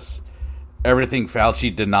put this? Everything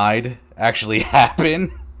Fauci denied actually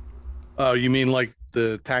happened. Oh, you mean like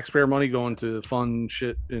the taxpayer money going to fund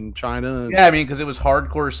shit in China? Yeah, I mean, because it was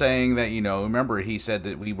hardcore saying that, remember he said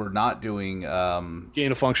that we were not doing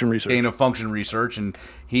gain of function research, and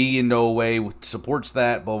he in no way supports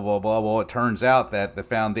that, blah, blah, blah. Well, it turns out that the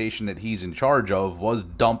foundation that he's in charge of was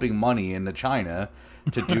dumping money into China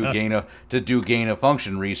to do gain of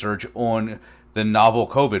function research on the novel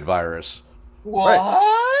COVID virus. What?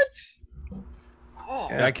 Right. Oh,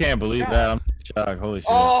 I can't believe that. I'm shocked. Holy shit.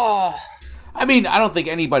 Oh. I mean, I don't think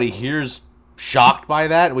anybody here's shocked by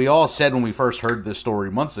that. We all said when we first heard this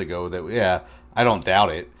story months ago that, yeah, I don't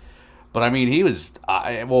doubt it. But I mean, he was,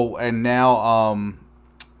 and now,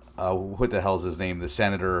 what the hell's his name? The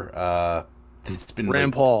senator, it's been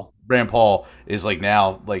Rand Paul. Rand Paul is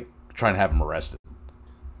now trying to have him arrested.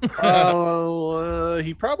 He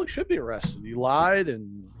probably should be arrested. He lied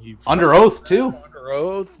and he under oath too. Under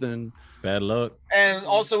oath, and it's bad luck. And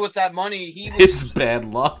also with that money, he was. It's bad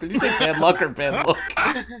luck. Did you say bad luck or bad luck?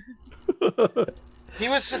 He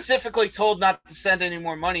was specifically told not to send any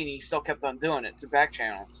more money, and he still kept on doing it to back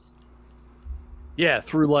channels. Yeah,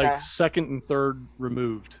 through second and third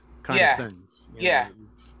removed kind of things. Yeah.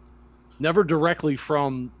 Never directly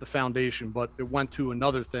from the foundation, but it went to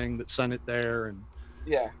another thing that sent it there, and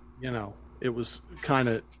it was kind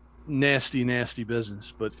of nasty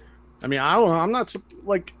business. But I mean, I don't know. I'm not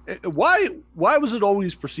why was it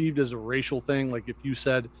always perceived as a racial thing? Like if you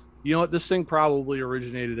said, this thing probably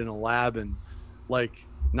originated in a lab and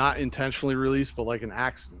not intentionally released, but like an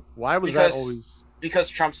accident. Why was that always? Because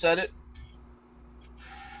Trump said it.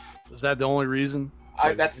 Is that the only reason?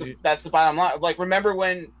 That's the bottom line. Like, remember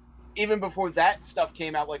when, even before that stuff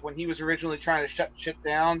came out, like when he was originally trying to shut shit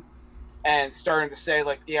down and starting to say,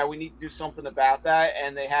 we need to do something about that.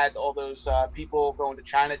 And they had all those people going to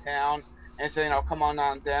Chinatown and saying, come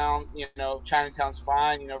on down. Chinatown's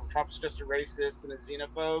fine. Trump's just a racist and a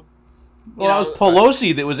xenophobe. Well, it was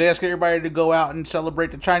Pelosi that was asking everybody to go out and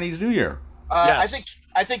celebrate the Chinese New Year. Yes.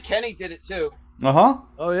 I think Kenny did it too. Uh-huh.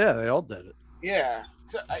 Oh, yeah, they all did it. Yeah.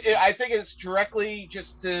 So I think it's directly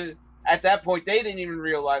at that point, they didn't even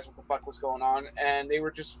realize what the fuck was going on, and they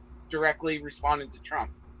were just directly responding to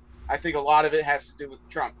Trump. I think a lot of it has to do with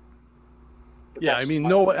Trump. But yeah, I mean,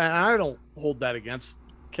 no, and I don't hold that against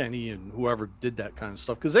Kenny and whoever did that kind of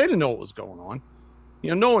stuff, because they didn't know what was going on.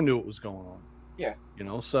 No one knew what was going on. Yeah.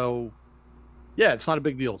 So, yeah, it's not a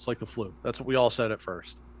big deal. It's like the flu. That's what we all said at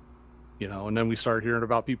first. you know, and then we started hearing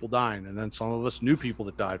about people dying, and then some of us knew people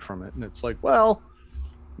that died from it, and it's like, well,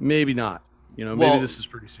 maybe not. You know, maybe Well, this is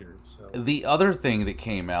pretty serious. So. The other thing that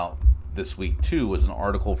came out this week too was an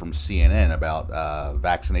article from CNN about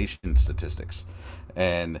vaccination statistics,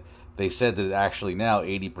 and they said that actually now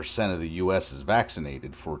 80% of the U.S. is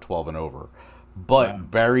vaccinated for 12 and over.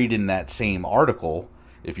 But buried in that same article,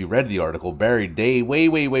 if you read the article, buried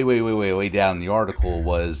way down in the article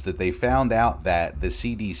was that they found out that the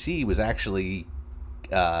CDC was actually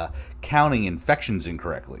counting infections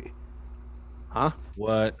incorrectly. Huh?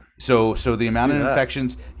 What? So the amount of that.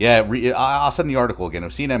 infections, I'll send the article again.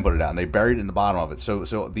 CNN put it out, and they buried it in the bottom of it. So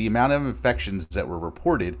the amount of infections that were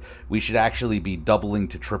reported, we should actually be doubling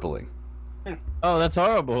to tripling. Oh, that's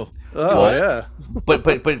horrible. Oh Well, yeah. But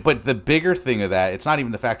the bigger thing of that, it's not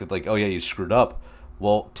even the fact that like, oh yeah, you screwed up.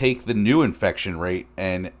 Well, take the new infection rate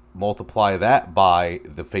and multiply that by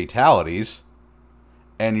the fatalities,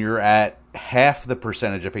 and you're at half the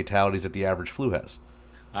percentage of fatalities that the average flu has.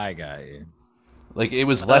 I got you. Like it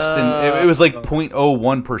was less than it was like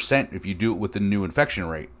 0.01% if you do it with the new infection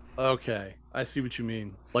rate. Okay, I see what you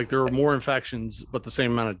mean. Like there are more infections, but the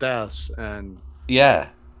same amount of deaths, and Yeah.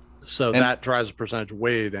 so And- that drives the percentage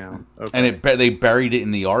way down. Okay. And they buried it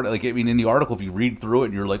in the art. Like I mean, in the article, if you read through it,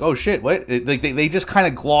 and you're like, "Oh shit, what?" Like they just kind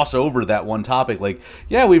of gloss over that one topic. Like,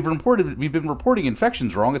 yeah, we've been reporting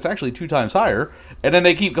infections wrong. It's actually 2 times higher. And then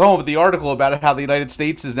they keep going with the article about how the United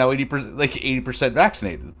States is now 80%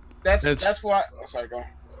 vaccinated. That's why. Oh, sorry, go on.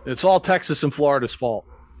 It's all Texas and Florida's fault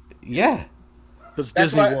Yeah, because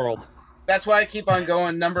That's Disney why- World. That's why I keep on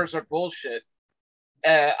going. Numbers are bullshit.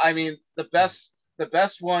 I mean, the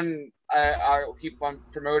best one I'll keep on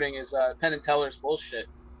promoting is Penn and Teller's bullshit,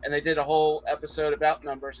 and they did a whole episode about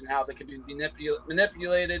numbers and how they can be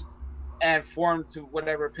manipulated and formed to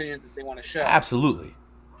whatever opinion that they want to show. absolutely.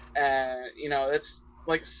 And you know, it's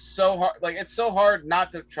like so hard. Like it's so hard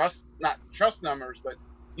not trust numbers, but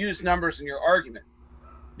use numbers in your argument.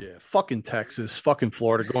 Yeah, fucking Texas, fucking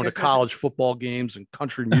Florida, going to college football games and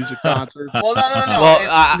country music concerts. Well, no.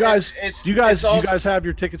 Well, You guys, it's, do you guys it's all- have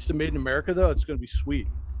your tickets to Made in America though? It's going to be sweet.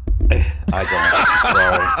 I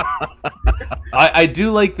don't. Sorry. I do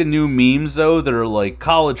like the new memes though that are like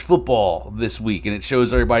college football this week, and it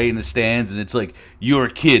shows everybody in the stands, and it's like your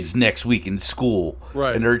kids next week in school,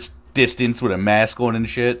 Right. And they're distance with a mask on and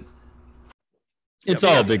shit. It's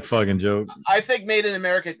all a big fucking joke. I think Made in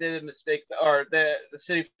America did a mistake, or the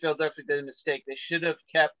city of Philadelphia did a mistake. They should have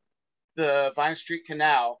kept the Vine Street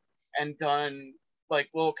Canal and done like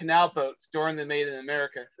little canal boats during the Made in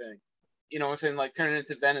America thing. You know what I'm saying? Like turn it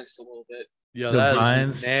into Venice a little bit. Yeah, The that Vine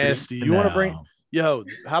is Street nasty. You want to bring? Canal. Yo,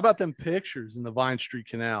 how about them pictures in the Vine Street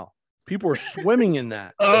Canal? People are swimming in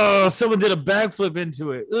that. Oh, someone did a backflip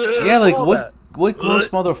into it. Ugh. Yeah, like saw what gross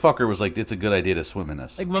motherfucker was like, it's a good idea to swim in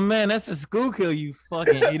this. Like, my man, that's a school kill, you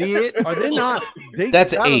fucking idiot. Are they not?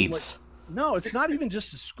 That's gotta, like- AIDS. no, it's not even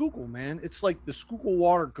just the Schuylkill, man. It's like the Schuylkill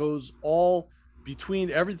water goes all between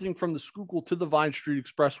everything from the Schuylkill to the Vine Street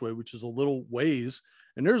Expressway, which is a little ways.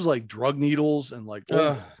 And there's like drug needles and like old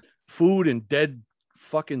Ugh. food and dead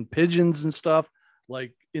fucking pigeons and stuff,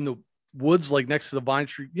 like in the woods, like next to the Vine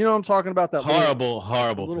Street. You know what I'm talking about? That horrible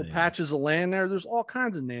little thing. patches of land there. There's all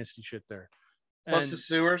kinds of nasty shit there. Plus And the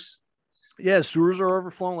sewers. yeah, sewers are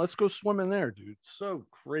overflowing. Let's go swim in there, dude. It's so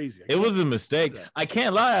crazy. It was a mistake. Yeah. I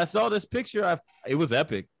can't lie. I saw this picture. It was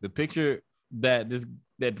epic. The picture that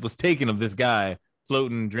was taken of this guy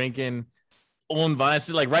floating, drinking on Vine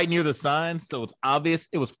Street, like right near the sign, so it's obvious.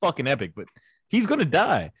 It was fucking epic. But he's gonna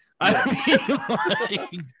die. I mean,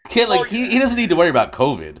 like, Kid, like he doesn't need to worry about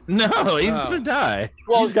COVID. no, he's No. gonna die.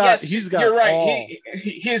 Well, he's got You're right. all-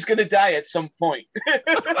 He's gonna die at some point.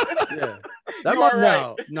 Yeah. That You are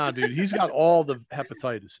no, no, dude. He's got all the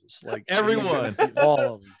hepatitises. Like Everyone. all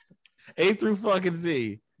of them. A through fucking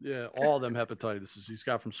Z. Yeah, all them hepatitises he's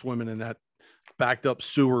got from swimming in that backed up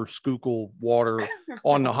sewer Schuylkill water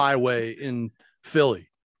on the highway in Philly.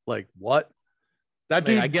 Like what? That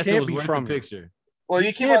dude I guess can't it was be worth from the here. picture. Well, He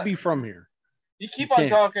you keep can't on, be from here. you keep you on can't.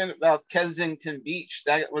 talking about Kensington Beach.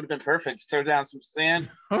 That would have been perfect. Throw down some sand.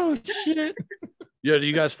 Oh shit! Yeah, do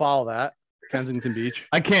you guys follow that? Kensington Beach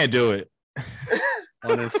I can't do it.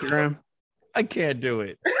 on Instagram? I can't do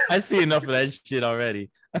it. I see enough of that shit already.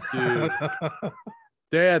 Dude.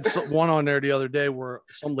 They had one on there the other day where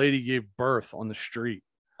some lady gave birth on the street.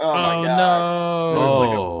 Oh, my Oh god. no! There's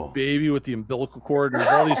like Oh, Baby with the umbilical cord, and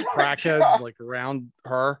there's all these crackheads like around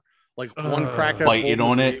her, like one crackhead Biting holding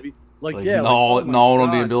on the it? baby. Like, like, yeah, like, gnawing oh my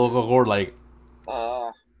on the God. umbilical cord, like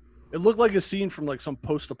It looked like a scene from like some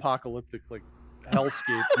post-apocalyptic like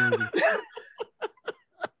hellscape movie.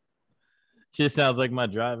 Shit sounds like my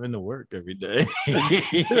drive into work every day.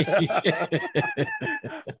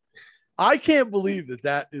 I can't believe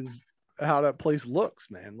that is how that place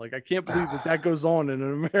looks, man. Like, I can't believe that goes on in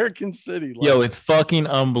an American city. Like, Yo, it's fucking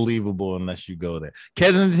unbelievable unless you go there.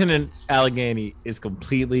 Kensington and Allegheny is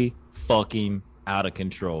completely fucking out of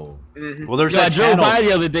control. Well, there's I that drove channel. by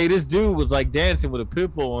the other day. This dude was like dancing with a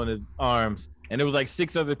pit bull on his arms, and there was like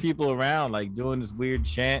 6 other people around, like doing this weird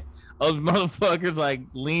chant. Other motherfuckers like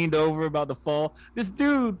leaned over about to fall. This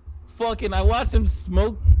dude fucking, I watched him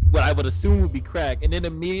smoke what I would assume would be crack, and then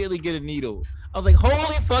immediately get a needle. I was like,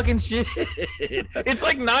 holy fucking shit. It's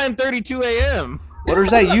like 9:32 a.m. Well, there's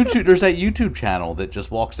that YouTube channel that just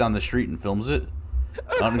walks down the street and films it.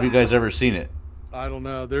 I don't know if you guys ever seen it. I don't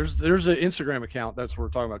know. There's an Instagram account that's what we're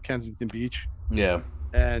talking about, Kensington Beach, Yeah.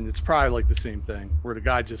 and it's probably like the same thing where the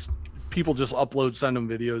guy people just upload, send them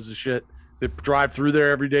videos of shit. They drive through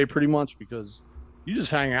there every day pretty much because you just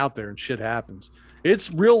hang out there and shit happens.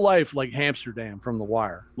 It's real life like Amsterdam from The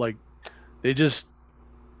Wire. Like, they just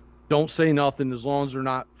don't say nothing as long as they're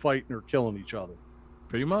not fighting or killing each other.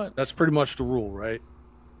 Pretty much. That's pretty much the rule, right?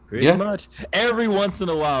 Pretty much. Every once in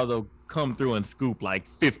a while, they'll come through and scoop like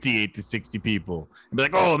 58 to 60 people and be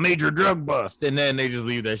like, oh, a major drug bust. And then they just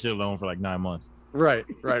leave that shit alone for like 9 months. Right.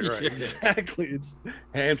 Yeah. Exactly. It's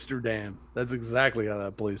Amsterdam. That's exactly how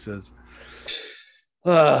that place is.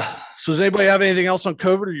 So does anybody have anything else on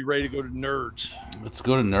COVID, or are you ready to go to nerds? Let's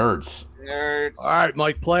go to nerds. Nerds. All right,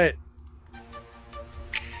 Mike, play it.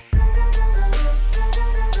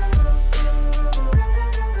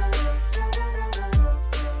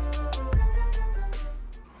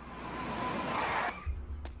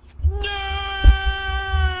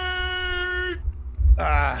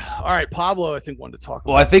 All right, Pablo, I think wanted to talk.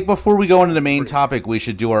 Well, I think before we go into the main topic, we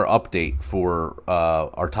should do our update for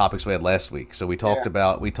our topics we had last week. So we talked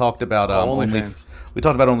about OnlyFans. we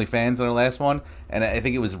talked about OnlyFans in our last one, and I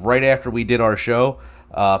think it was right after we did our show,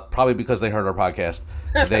 probably because they heard our podcast.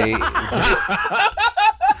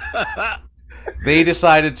 They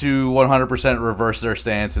decided to 100% reverse their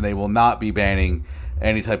stance, and they will not be banning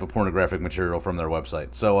any type of pornographic material from their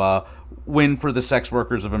website. So, win for the sex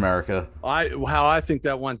workers of America. How I think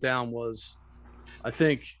that went down was, I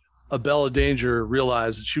think Abella Danger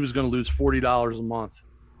realized that she was going to lose $40 a month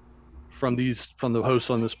from the hosts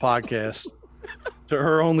on this podcast to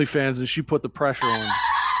her OnlyFans, and she put the pressure on.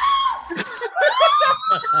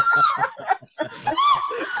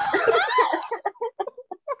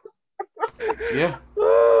 Yeah.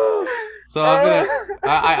 So I'm gonna.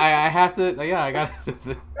 I have to. Yeah, I got.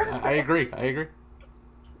 I agree.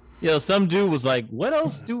 Yo, some dude was like, what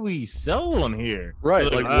else do we sell on here? Right,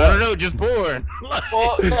 Like, like I don't know, just porn.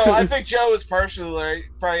 Well, no, I think Joe was partially right.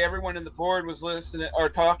 Probably everyone in the board was listening or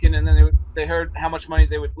talking, and then they heard how much money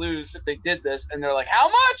they would lose if they did this, and they're like, "How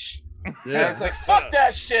much?" And it's like, "Fuck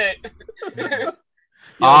that shit."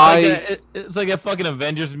 It's like a fucking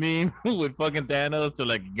Avengers meme with fucking Thanos. To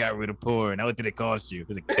like, got rid of porn. How much did it cost you? It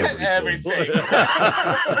was like everything.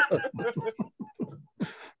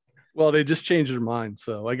 Well, they just changed their mind,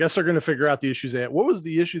 so I guess they're going to figure out the issues they had. What was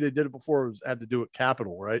the issue they did it before? It had to do with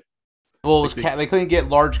capital, right? Well, it was they couldn't get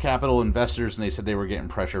large capital investors, and they said they were getting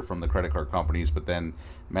pressure from the credit card companies. But then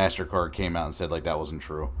MasterCard came out and said like that wasn't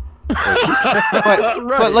true.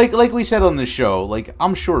 But like we said on the show, like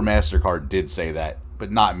I'm sure MasterCard did say that, but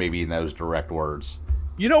not maybe in those direct words.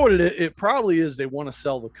 You know what it probably is? They want to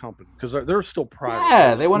sell the company because they're still private.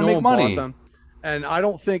 Yeah, they want to No make one bought money. them. And I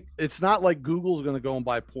don't think it's not like Google's going to go and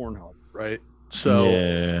buy Pornhub, right? So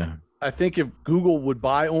yeah. I think if Google would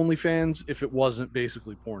buy OnlyFans, if it wasn't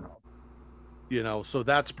basically Pornhub, so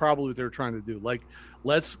that's probably what they're trying to do. Like,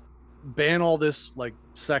 let's ban all this like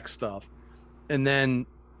sex stuff, and then,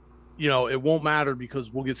 it won't matter because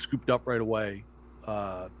we'll get scooped up right away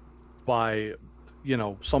by,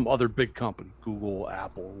 some other big company, Google,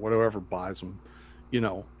 Apple, whatever buys them.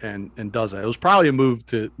 And does that. It was probably a move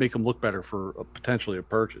to make them look better for potentially a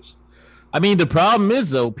purchase. I mean, the problem is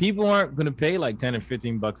though, people aren't going to pay like 10 or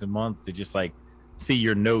 15 bucks a month to just like see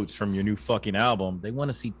your notes from your new fucking album. They want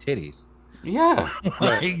to see titties. Yeah.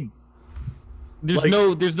 Like,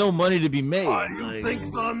 there's no money to be made. I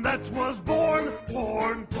think the net was born.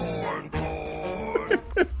 Porn.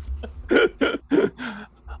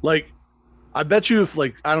 Like, I bet you if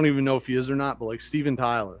I don't even know if he is or not, but like Steven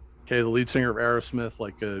Tyler, okay, the lead singer of Aerosmith,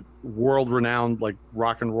 like a world-renowned like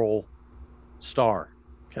rock and roll star,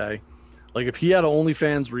 okay, like if he had an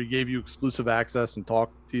OnlyFans where he gave you exclusive access and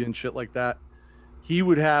talked to you and shit like that, he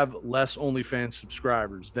would have less OnlyFans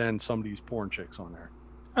subscribers than some of these porn chicks on there.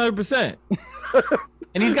 100%.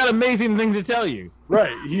 And he's got amazing things to tell you.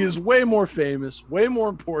 Right. He is way more famous, way more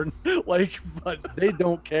important. Like, but they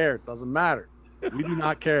don't care. It doesn't matter. We do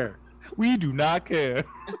not care. We do not care.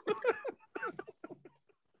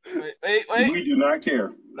 Wait. We do not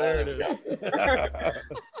care. There it is.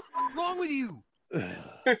 What's wrong with you?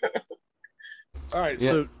 All right.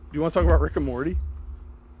 Yeah. So, do you want to talk about Rick and Morty?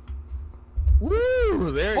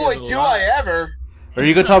 Woo! There Boy, goes a do lot. I ever. Are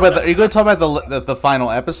you going to talk about? Are you going to talk about the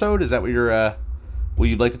final episode? Is that what you're? What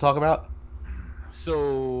you'd like to talk about?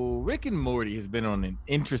 So Rick and Morty has been on an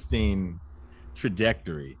interesting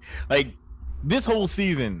trajectory. Like this whole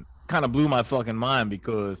season kind of blew my fucking mind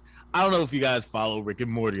because I don't know if you guys follow Rick and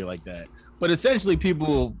Morty like that, but essentially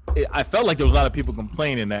I felt like there was a lot of people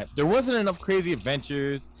complaining that there wasn't enough crazy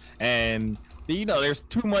adventures and there's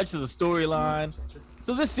too much of the storyline.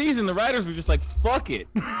 So this season the writers were just like, fuck it.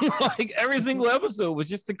 Like every single episode was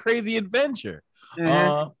just a crazy adventure.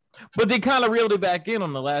 Mhm. But they kind of reeled it back in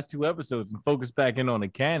on the last 2 episodes and focused back in on the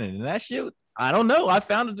canon. And that shit, I don't know. I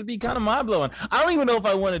found it to be kind of mind-blowing. I don't even know if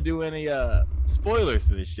I want to do any spoilers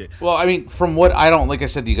to this shit. Well, I mean, from what like I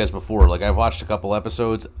said to you guys before, like I've watched a couple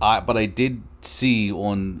episodes, but I did see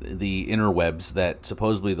on the interwebs that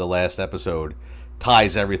supposedly the last episode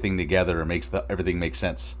ties everything together and makes everything make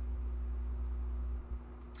sense.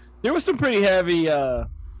 There was some pretty heavy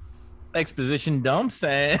exposition dumps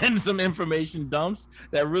and some information dumps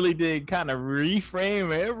that really did kind of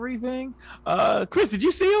reframe everything. Chris, did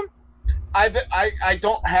you see them? I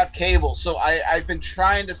don't have cable, so I've been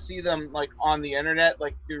trying to see them like on the internet,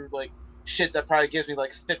 like through like shit that probably gives me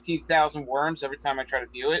like 15,000 worms every time I try to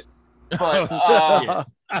view it. But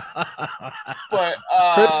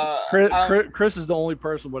Chris is the only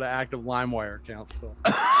person with an active LimeWire account still.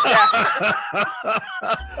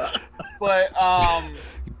 But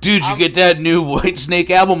Dude, you get that new White Snake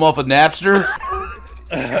album off of Napster?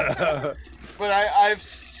 but I've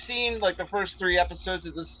seen like the first 3 episodes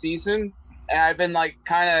of this season, and I've been like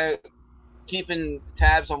kind of keeping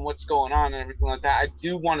tabs on what's going on and everything like that. I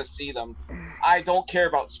do want to see them. I don't care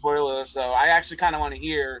about spoilers though. I actually kind of want to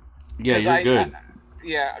hear. Yeah, you're good.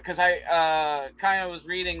 Yeah, because I kind of was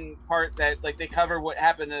reading part that like they cover what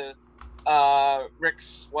happened to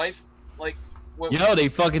Rick's wife. Like, they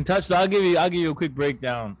fucking touched. So I'll give you a quick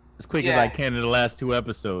breakdown as quick as I can in the last 2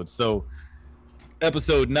 episodes. So,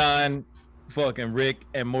 episode 9, fucking Rick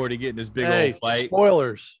and Morty getting this big old fight.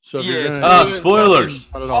 Spoilers. So if you're Yes. gonna-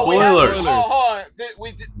 Spoilers. Not at all. Spoilers. Hold on.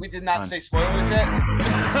 We did not say spoilers yet.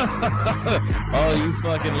 All you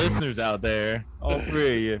fucking listeners out there, all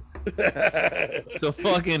 3 of you. So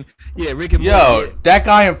fucking Rick and Morty. That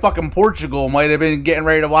guy in fucking Portugal might have been getting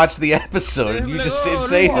ready to watch the episode, and you just didn't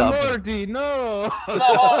say nothing. Morty, no. No,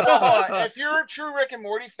 hold on. If you're a true Rick and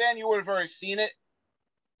Morty fan, you would have already seen it.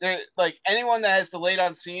 Like anyone that has delayed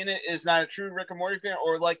on seeing it is not a true Rick and Morty fan,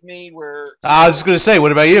 or like me, where I was just gonna say,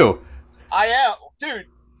 what about you? I am, dude.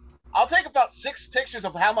 I'll take about 6 pictures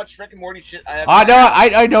of how much Rick and Morty shit I have.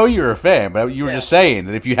 I know you're a fan, but you were just saying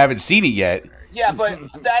that if you haven't seen it yet. Yeah, but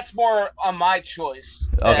that's more on my choice.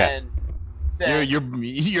 Okay. Than Your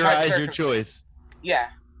eyes, your choice.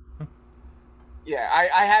 Yeah. Yeah,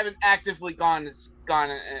 I haven't actively gone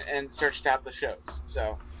and searched out the shows,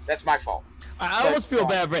 so that's my fault. I almost feel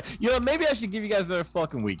bad, Brad. Maybe I should give you guys another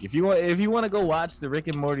fucking week. If you want to go watch the Rick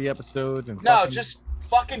and Morty episodes and no, just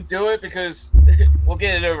fucking do it because we'll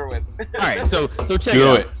get it over with. All right, so check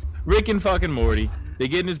Do it out. it. Rick and fucking Morty, they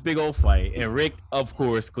get in this big old fight, and Rick, of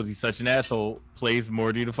course, because he's such an asshole, plays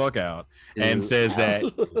Morty the fuck out and says that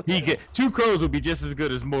 2 crows would be just as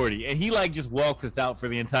good as Morty, and he like just walks us out for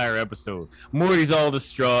the entire episode. Morty's all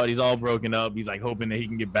distraught, he's all broken up, he's like hoping that he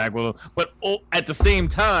can get back with him, but at the same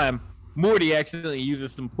time, Morty accidentally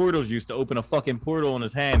uses some portal juice to open a fucking portal in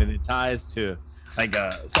his hand, and it ties to like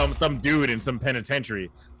some dude in some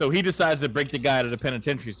penitentiary. So he decides to break the guy out of the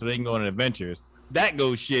penitentiary so they can go on adventures. That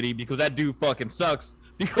goes shitty because that dude fucking sucks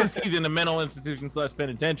because he's in a mental institution /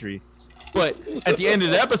 penitentiary. But at the end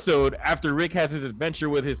of the episode, after Rick has his adventure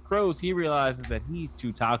with his crows, he realizes that he's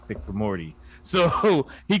too toxic for Morty. So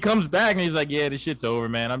he comes back and he's like, yeah, this shit's over,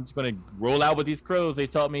 man. I'm just going to roll out with these crows. They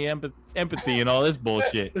taught me empathy and all this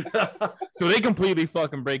bullshit. So they completely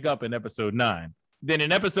fucking break up in episode 9. Then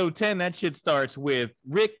in episode 10, that shit starts with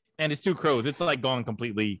Rick and his 2 crows. It's like gone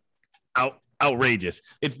completely outrageous.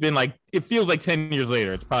 It's been like, it feels like 10 years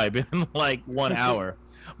later. It's probably been like 1 hour.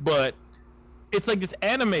 But it's like this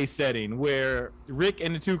anime setting where Rick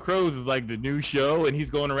and the 2 crows is like the new show, and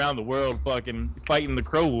he's going around the world fucking fighting the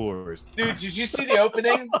crow wars. Dude, did you see the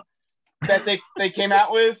opening that they came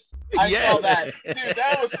out with? I saw that. Dude,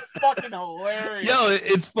 that was fucking hilarious. Yo,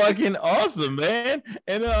 it's fucking awesome, man.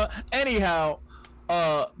 And anyhow,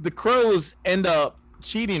 the Crows end up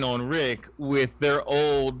cheating on Rick with their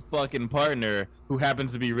old fucking partner who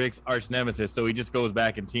happens to be Rick's arch nemesis. So he just goes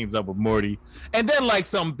back and teams up with Morty. And then like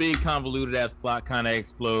some big convoluted ass plot kind of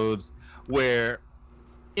explodes where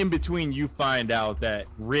in between you find out that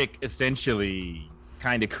Rick essentially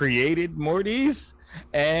kind of created Morty's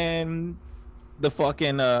and the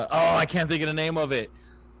fucking I can't think of the name of it.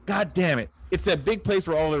 God damn it. It's that big place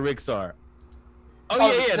where all the Ricks are.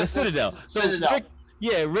 The Citadel. So Citadel.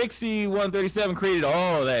 Rick C-137 created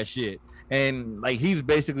all of that shit. And like he's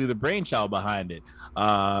basically the brainchild behind it.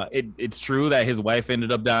 It's true that his wife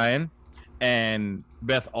ended up dying and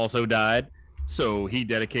Beth also died. So he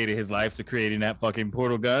dedicated his life to creating that fucking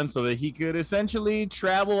portal gun so that he could essentially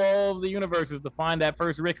travel all of the universes to find that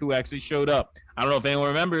first Rick who actually showed up. I don't know if anyone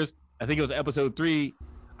remembers. I think it was episode 3.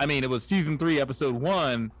 I mean, it was season 3, episode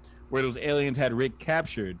 1, where those aliens had Rick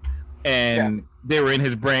captured. And they were in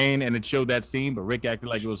his brain and it showed that scene, but Rick acted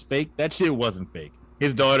like it was fake. That shit wasn't fake.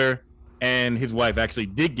 His daughter and his wife actually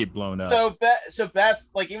did get blown up. So Beth,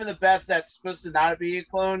 like even the Beth that's supposed to not be a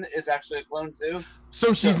clone is actually a clone too?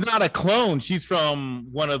 So she's not a clone. She's from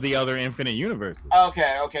one of the other infinite universes.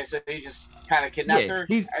 Okay. So he just kind of kidnapped her,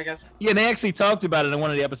 I guess. Yeah, they actually talked about it in one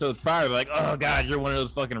of the episodes prior. Like, oh God, you're one of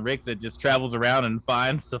those fucking Ricks that just travels around and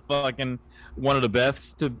finds the fucking one of the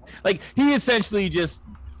Beths to like. He essentially just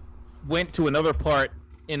went to another part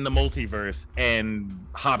in the multiverse and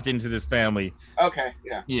hopped into this family. Okay,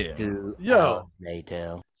 yeah. Yo,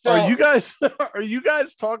 Maytel. So are you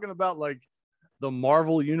guys talking about like the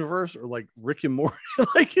Marvel universe or like Rick and Morty?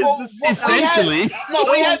 Like essentially.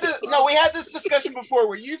 We had this discussion before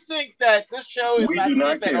where you think that this show is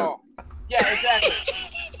not deep at all. Yeah, exactly.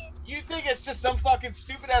 You think it's just some fucking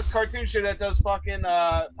stupid ass cartoon show that does fucking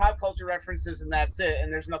pop culture references and that's it,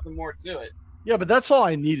 and there's nothing more to it. Yeah, but that's all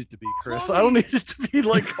I need it to be, Chris. I don't need it to be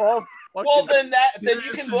like all. Well, then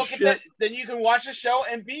you can look at that. Then you can watch the show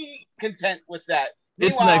and be content with that.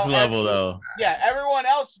 It's next level, though. Yeah, everyone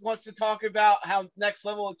else wants to talk about how next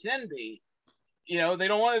level it can be. You know, they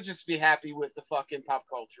don't want to just be happy with the fucking pop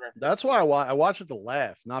culture reference. That's why I watch it to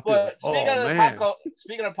laugh, not be like, oh,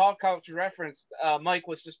 speaking of pop culture reference, Mike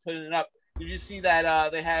was just putting it up. Did you see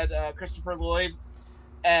that they had Christopher Lloyd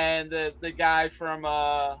and the guy from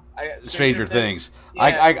Stranger Things?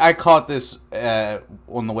 Yeah. I caught this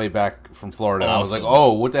on the way back from Florida. Awesome. I was like,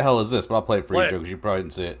 oh, what the hell is this? But I'll play it for you, Joe, because you probably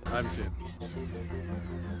didn't see it. I haven't seen it.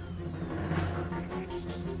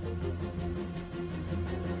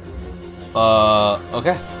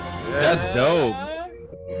 Okay. Yeah. That's dope.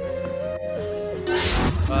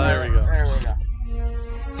 There we go.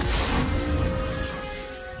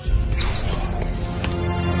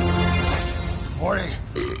 Morty.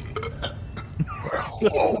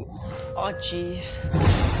 Oh, jeez.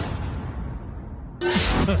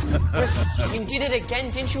 You did it again.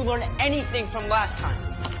 Didn't you learn anything from last time?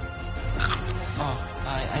 Oh,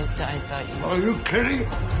 I thought you... Are you kidding?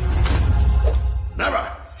 Never.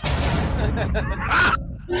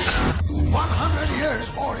 100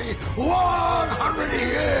 years, Morty. 100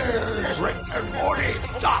 years.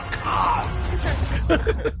 RickandMorty.com.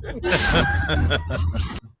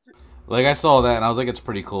 Like, I saw that and I was like, it's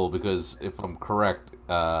pretty cool because if I'm correct,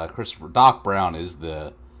 Doc Brown is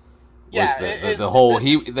the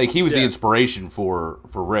the inspiration for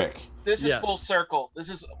Rick. This is full circle. This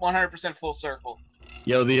is 100% full circle.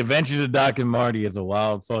 Yo, The Adventures of Doc and Marty is a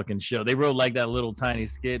wild fucking show. They wrote like that little tiny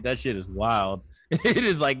skit. That shit is wild. It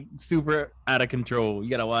is like super out of control. You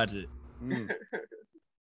gotta watch it.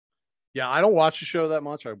 Yeah, I don't watch the show that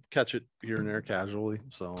much. I catch it here and there casually.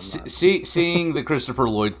 So seeing the Christopher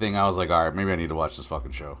Lloyd thing, I was like, all right, maybe I need to watch this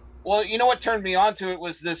fucking show. Well, you know what turned me on to it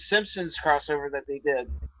was the Simpsons crossover that they did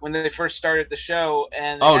when they first started the show.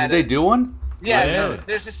 And did they do one? Yeah,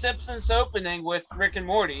 there's a Simpsons opening with Rick and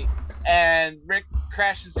Morty, and Rick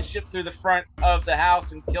crashes the ship through the front of the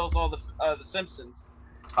house and kills all the Simpsons.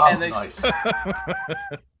 Oh, and nice.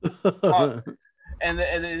 And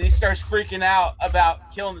then he starts freaking out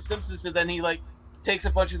about killing the Simpsons, and then he like takes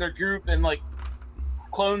a bunch of their group and like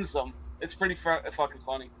clones them. It's pretty fucking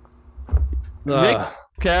funny. Rick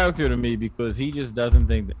character to me because he just doesn't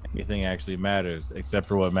think that anything actually matters except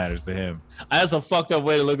for what matters to him. That's a fucked up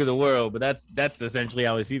way to look at the world, but that's essentially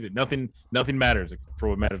how he sees it. Nothing matters except for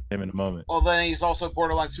what matters to him in the moment. Well, then he's also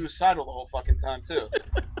borderline suicidal the whole fucking time too.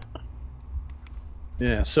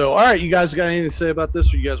 Yeah. So, all right, you guys got anything to say about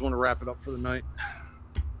this, or you guys want to wrap it up for the night?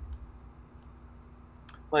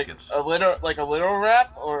 Like a literal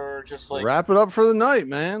wrap, or just like wrap it up for the night,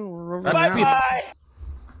 man. We're over Bye.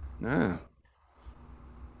 Yeah.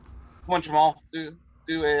 Come on, Jamal. Do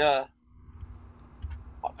a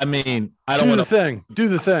I mean, I don't Do the want to. thing. Do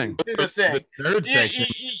the thing. Do the thing. The third You, section.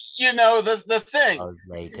 you know the thing.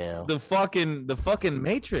 The fucking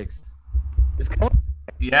Matrix is coming.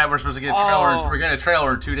 Yeah, we're supposed to get a trailer. Oh. We're getting a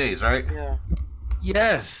trailer in 2 days, right? Yeah.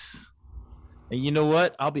 Yes. And you know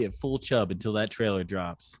what? I'll be at full chub until that trailer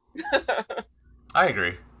drops. I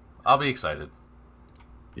agree. I'll be excited.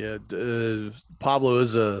 Yeah, Pablo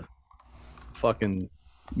is a fucking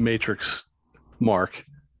Matrix mark.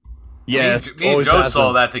 Yeah, me and always Joe has saw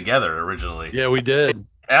been. that together originally. Yeah, we did.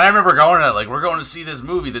 And I remember going to we're going to see this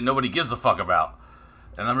movie that nobody gives a fuck about.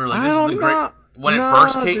 And I remember like, this is the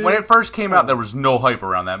great. When it first came out, there was no hype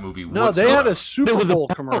around that movie. No, whatsoever. they had a Super was a Bowl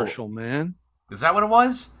promo. commercial, man. Is that what it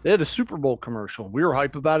was? They had a Super Bowl commercial. We were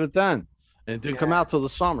hype about it then, and it didn't come out till the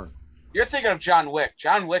summer. You're thinking of John Wick.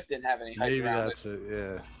 John Wick didn't have any hype Maybe around that's it.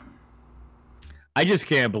 Yeah. I just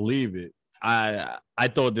can't believe it. I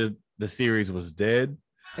thought the series was dead.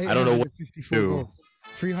 I don't know what to 854 do. gold.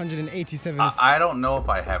 387. I don't know if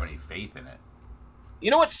I have any faith in it. You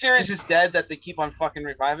know what series is dead that they keep on fucking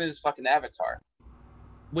reviving is fucking Avatar.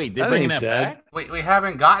 Wait, they're That bringing ain't that dead. back? We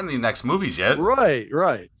haven't gotten the next movies yet. Right.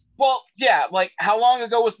 Well, yeah, like how long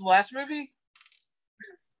ago was the last movie?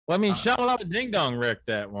 Well, I mean, Shamalama Ding Dong wrecked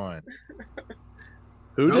that one.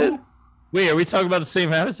 Who did? Wait, are we talking about the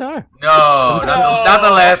same Avatar? No, not the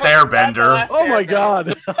last Airbender. Oh my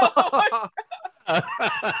God.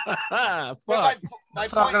 Fuck. My I'm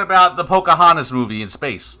talking about the Pocahontas movie in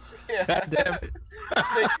space. God damn it.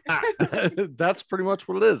 That's pretty much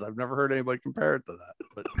what it is. I've never heard anybody compare it to that.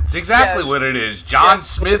 But It's exactly what it is. John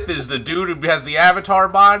Smith is the dude who has the Avatar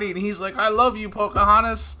body, and he's like, "I love you,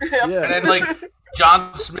 Pocahontas." yeah. And then like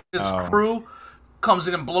John Smith's Oh. crew comes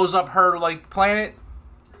in and blows up her like planet,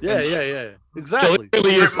 Yeah. Exactly. So it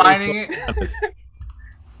really is mining it.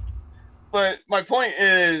 But my point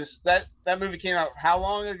is that movie came out how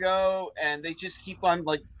long ago, and they just keep on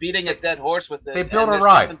like beating a dead horse with it. They built and a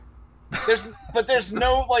ride. There's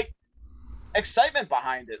no like excitement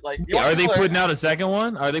behind it. Like, the Yeah, only are they people putting out a second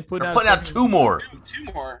one? Are they putting They're out putting out two more. two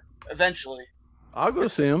more eventually? I'll go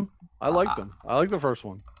see them. I like them. I like the first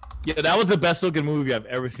one. Yeah, that was the best looking movie I've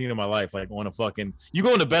ever seen in my life. Like on a fucking, you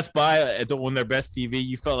go into Best Buy on their best TV,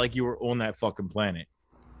 you felt like you were on that fucking planet.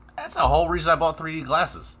 That's the whole reason I bought 3D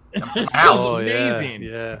glasses. Oh, House. amazing.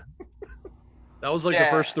 Yeah. That was like Yeah.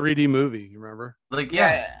 the first 3D movie. You remember? Like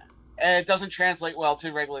yeah. And it doesn't translate well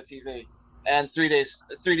to regular TV. And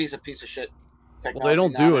 3D's a piece of shit. Well, they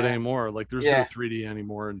don't do it technology anymore. Like, there's Yeah. no 3D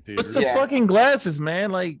anymore in theaters. What's the Yeah. fucking glasses,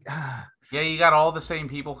 man? Like, Yeah, you got all the same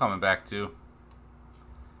people coming back too.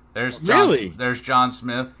 There's Really? There's John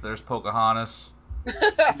Smith. There's Pocahontas.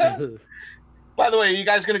 now. By the way, are you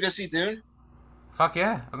guys gonna go see Dune? Fuck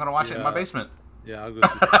yeah, I'm gonna watch it in my Yeah. basement. Yeah, I'll go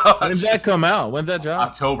see when's that come out? When's that drop?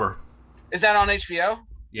 October. Is that on HBO?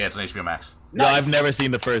 Yeah, it's on HBO Max. No, Nice. I've never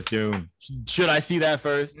seen the first Dune. Should I see that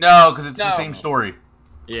first? No, because it's the No. same story.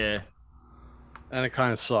 Yeah. and it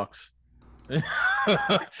kind of sucks. It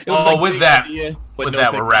was Oh, a with big that- idea, but With no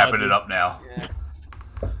that, we're wrapping technology. it up now.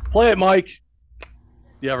 Yeah. Play it, Mike.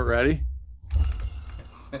 You have it ready?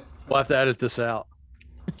 We'll have to edit this out.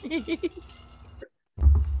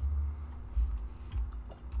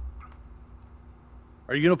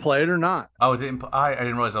 Are you gonna play it or not? Oh, I didn't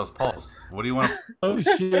realize I was paused. What do you want? Oh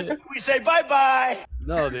shit! We say bye-bye.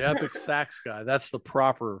 No, the epic sax guy. That's the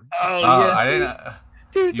proper. Oh I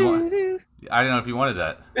didn't. You want, I didn't know if you wanted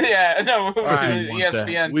that. Yeah, no, right.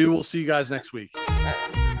 ESPN. We will see you guys next week.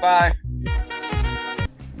 Bye.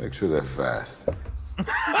 Make sure they're fast.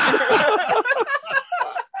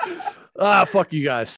 Ah, fuck you guys.